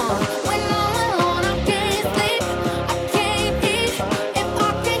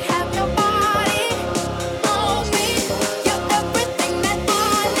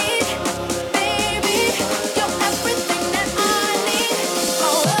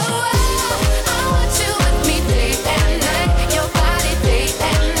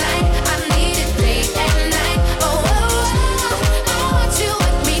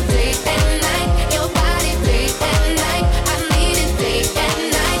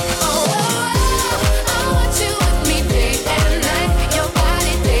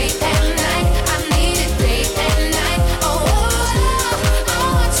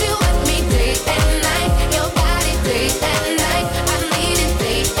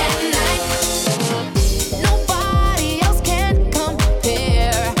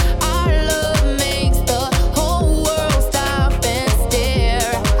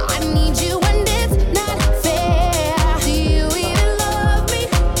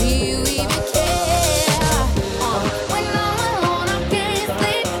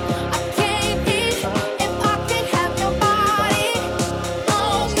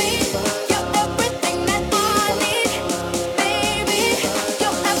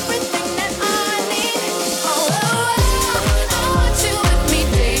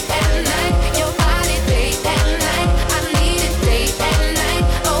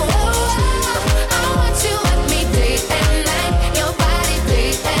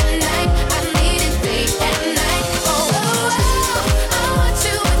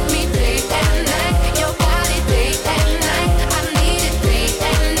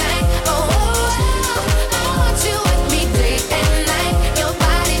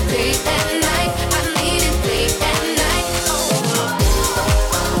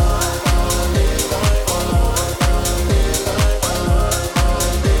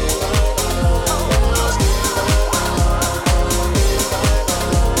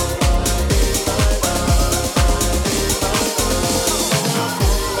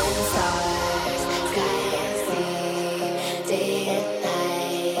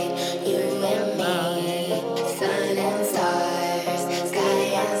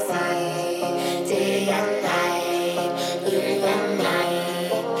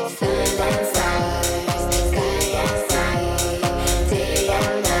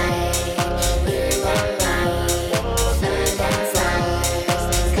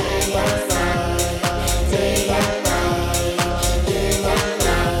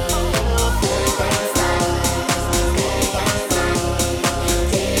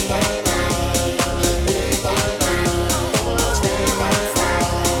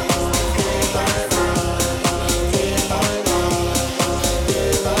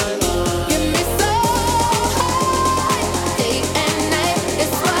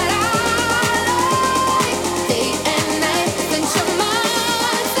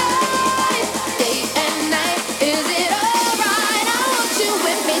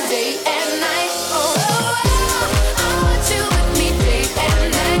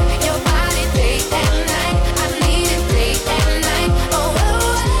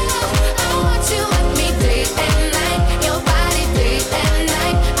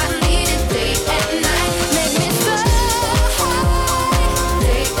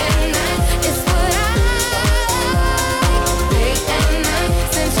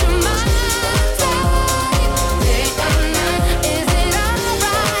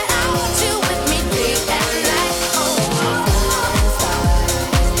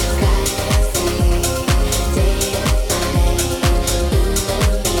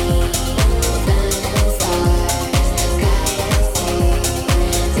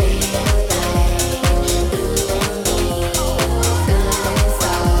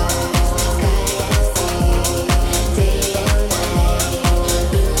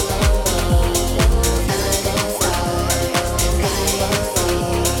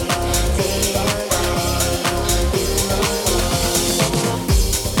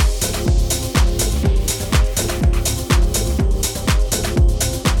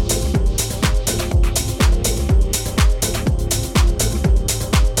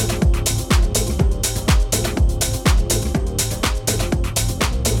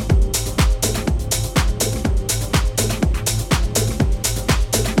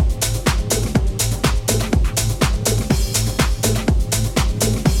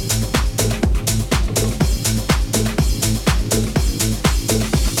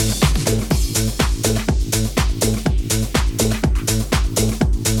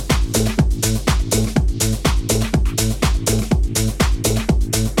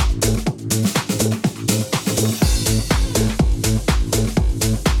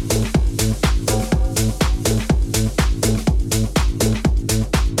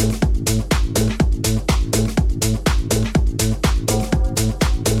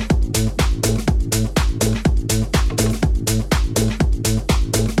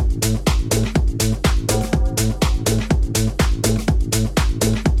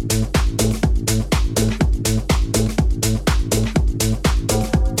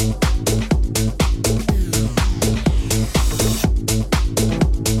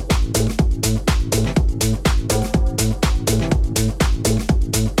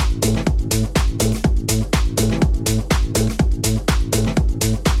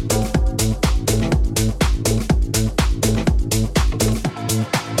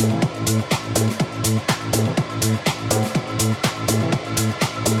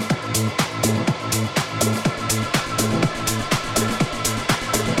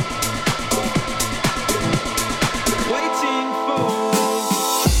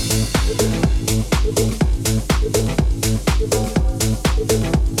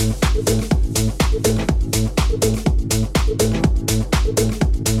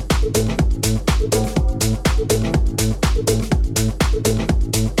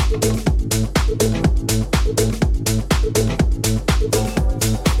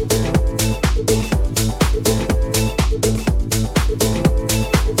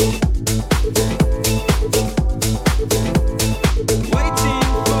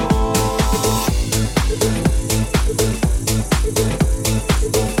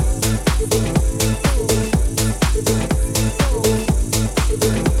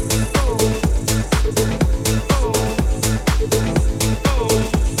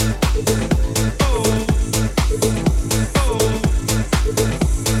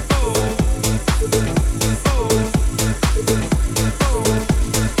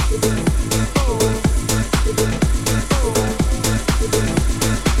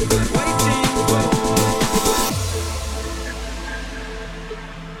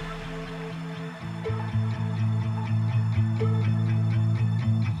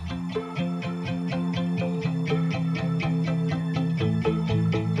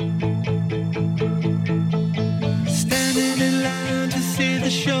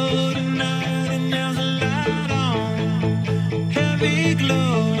 show tonight and there's a light on, heavy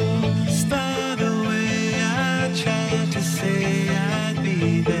glow. By the way, I tried to say I'd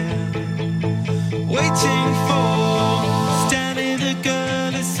be there, waiting for Stanley the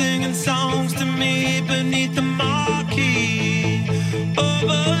girl is singing songs to me beneath the marquee.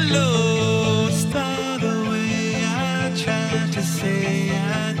 Overload. By the way, I tried to say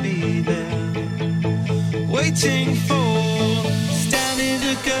I'd be there, waiting for Stanley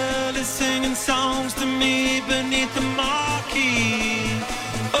the girl is singing songs to me beneath the marquee.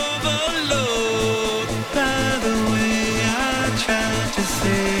 Overload. By the way, I tried to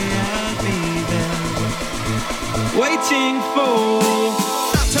say I'd be there, waiting for.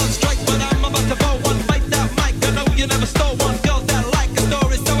 Not tell strike, but I'm about to blow one. Fight that mic, I know you never stole one. Girls that like a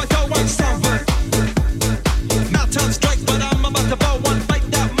story, so I go on somewhere. Not tell strike, but I'm about to blow one. Fight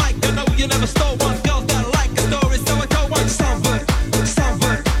that mic, I know you never stole one. Girls that like a story, so I go on somewhere.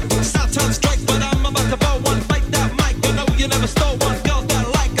 Somewhere. Not tell strike, but I'm about to blow one. Fight that mic, I know you never stole one. Girls that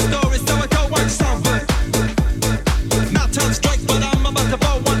like a story, so I go on somewhere. Not tell strike, but I'm about to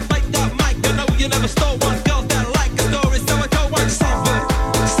blow one. Fight that mic, I know you never stole one. Girls that like a story, so I go on somewhere.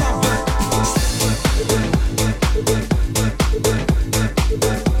 Somewhere.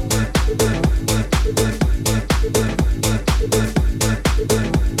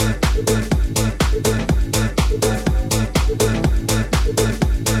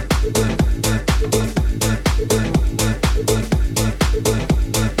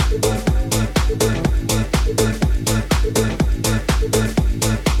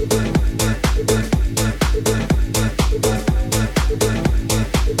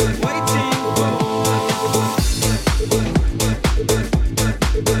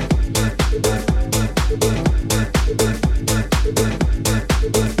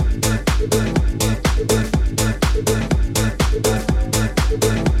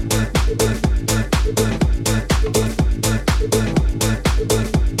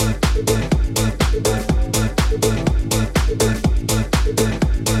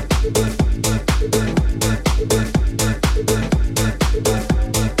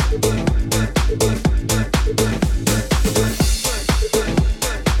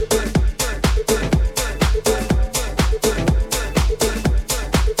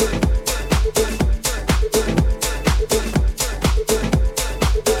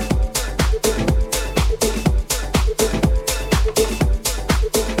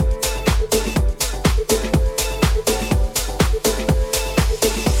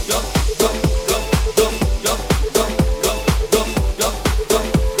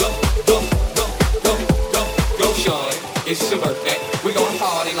 It's your birthday. We're gonna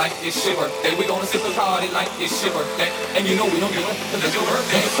party like it's your birthday. We're gonna sip a party like it's your birthday. And you know we don't give up because it's your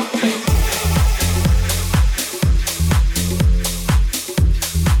birthday.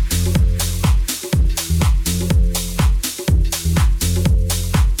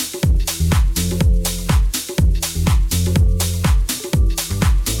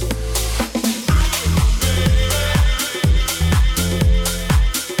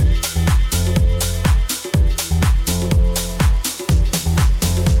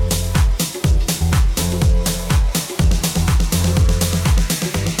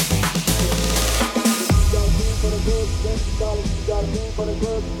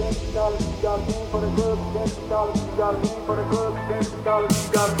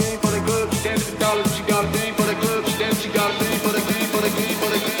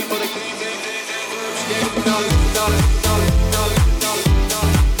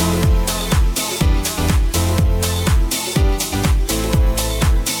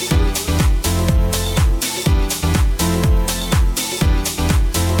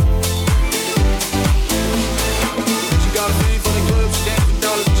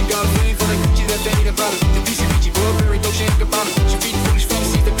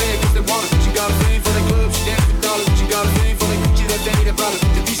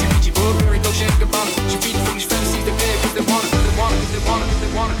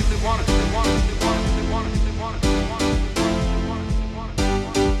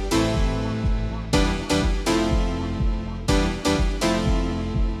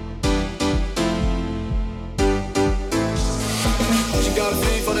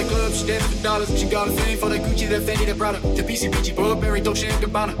 She got a thing for the Gucci, the Fendi, the Prada, the BCBG, Burberry, Dolce &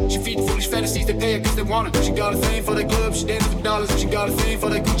 Gabbana. She feed the foolish fantasies, they pay her cause they want it. She got a thing for the club, she dance for dollars. She got a thing for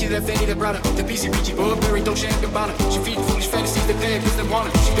the Gucci, the Fendi, the Prada, the BCBG, Burberry, Dolce & Gabbana. She feed the foolish fantasies, they pay her cause they want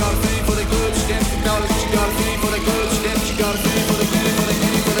it. She got a thing for the club, she dance for dollars. She got a thing for the club, she dance. She got a thing for the thing, for the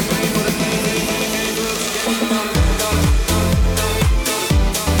thing, for the thing, for the thing, for the thing, for the thing, club, she dance for dollars.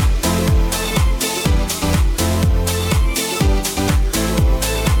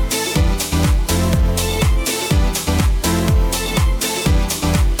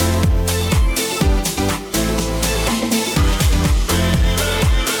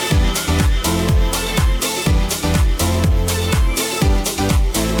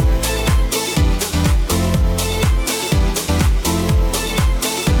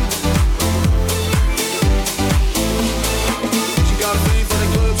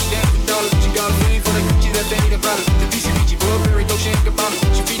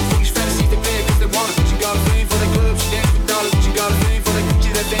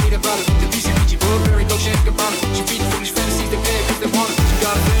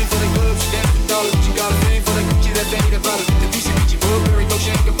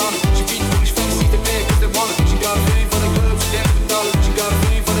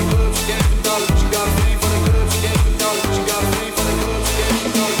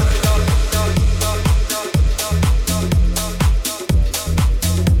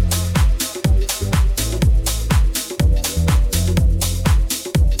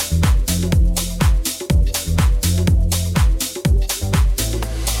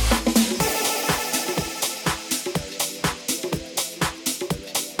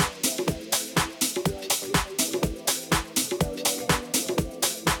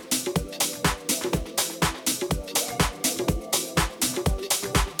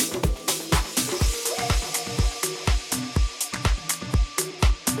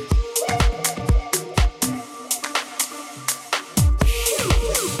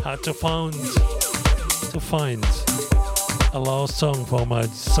 had to find a last song for my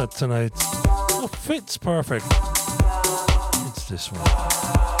set tonight. It fits perfect. It's this one,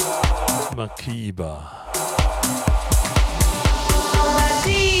 Makiba.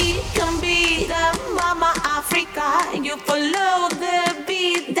 Nobody can beat the Mama Africa. You follow the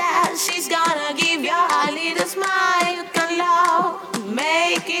beat that she's gonna give you a little smile. You can love,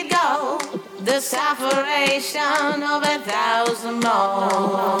 make it go. The separation of 1,000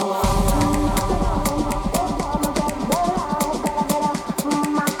 more.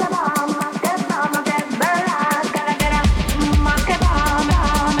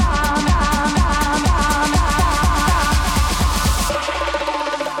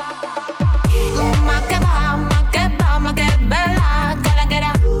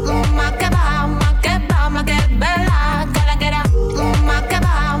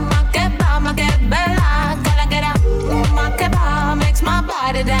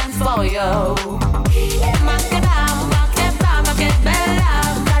 Dance for you.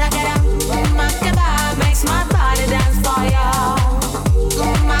 Makes my body dance for you.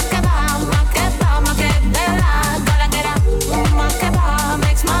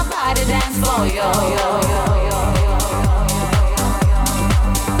 Makes my body dance for you.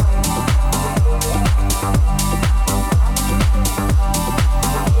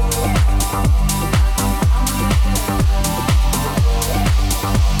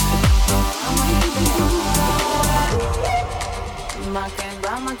 Ma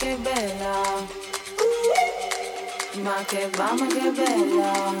che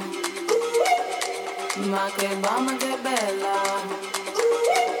bella, ma che bella,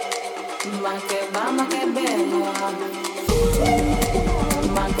 ma che bella, che bella,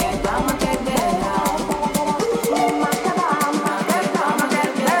 ma che bella, che bella.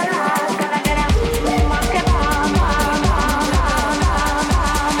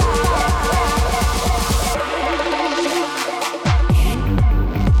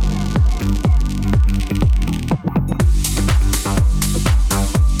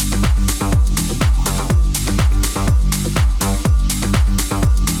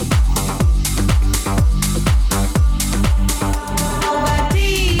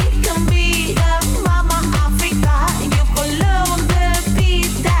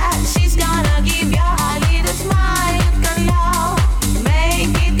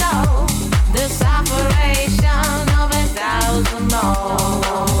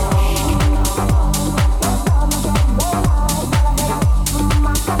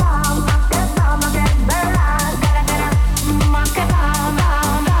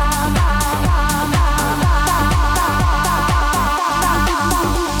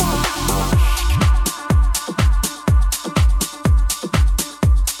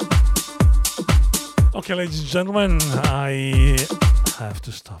 Okay, ladies and gentlemen, I have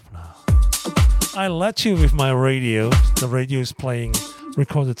to stop now. I let you with my radio. The radio is playing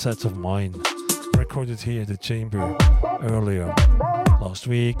recorded sets of mine, recorded here at the chamber earlier, last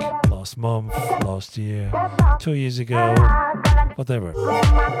week, last month, last year, 2 years ago, whatever.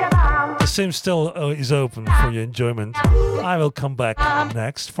 The sim still is open for your enjoyment. I will come back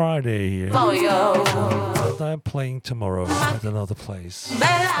next Friday here. And I'm playing tomorrow at another place.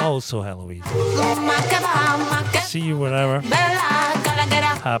 Also Halloween. See you whenever.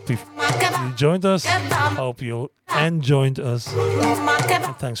 Happy you joined us. Hope you enjoyed us.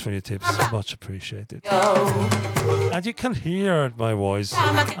 And thanks for your tips. Much appreciated. And you can hear my voice.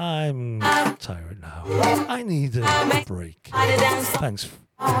 I'm tired now. I need a break. Thanks.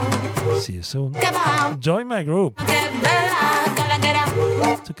 See you soon. Join my group to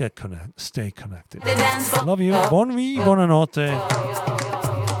get stay connected. Love you. Buonanotte.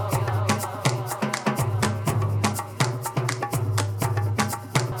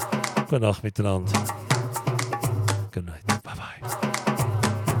 Good night miteinander. Good night.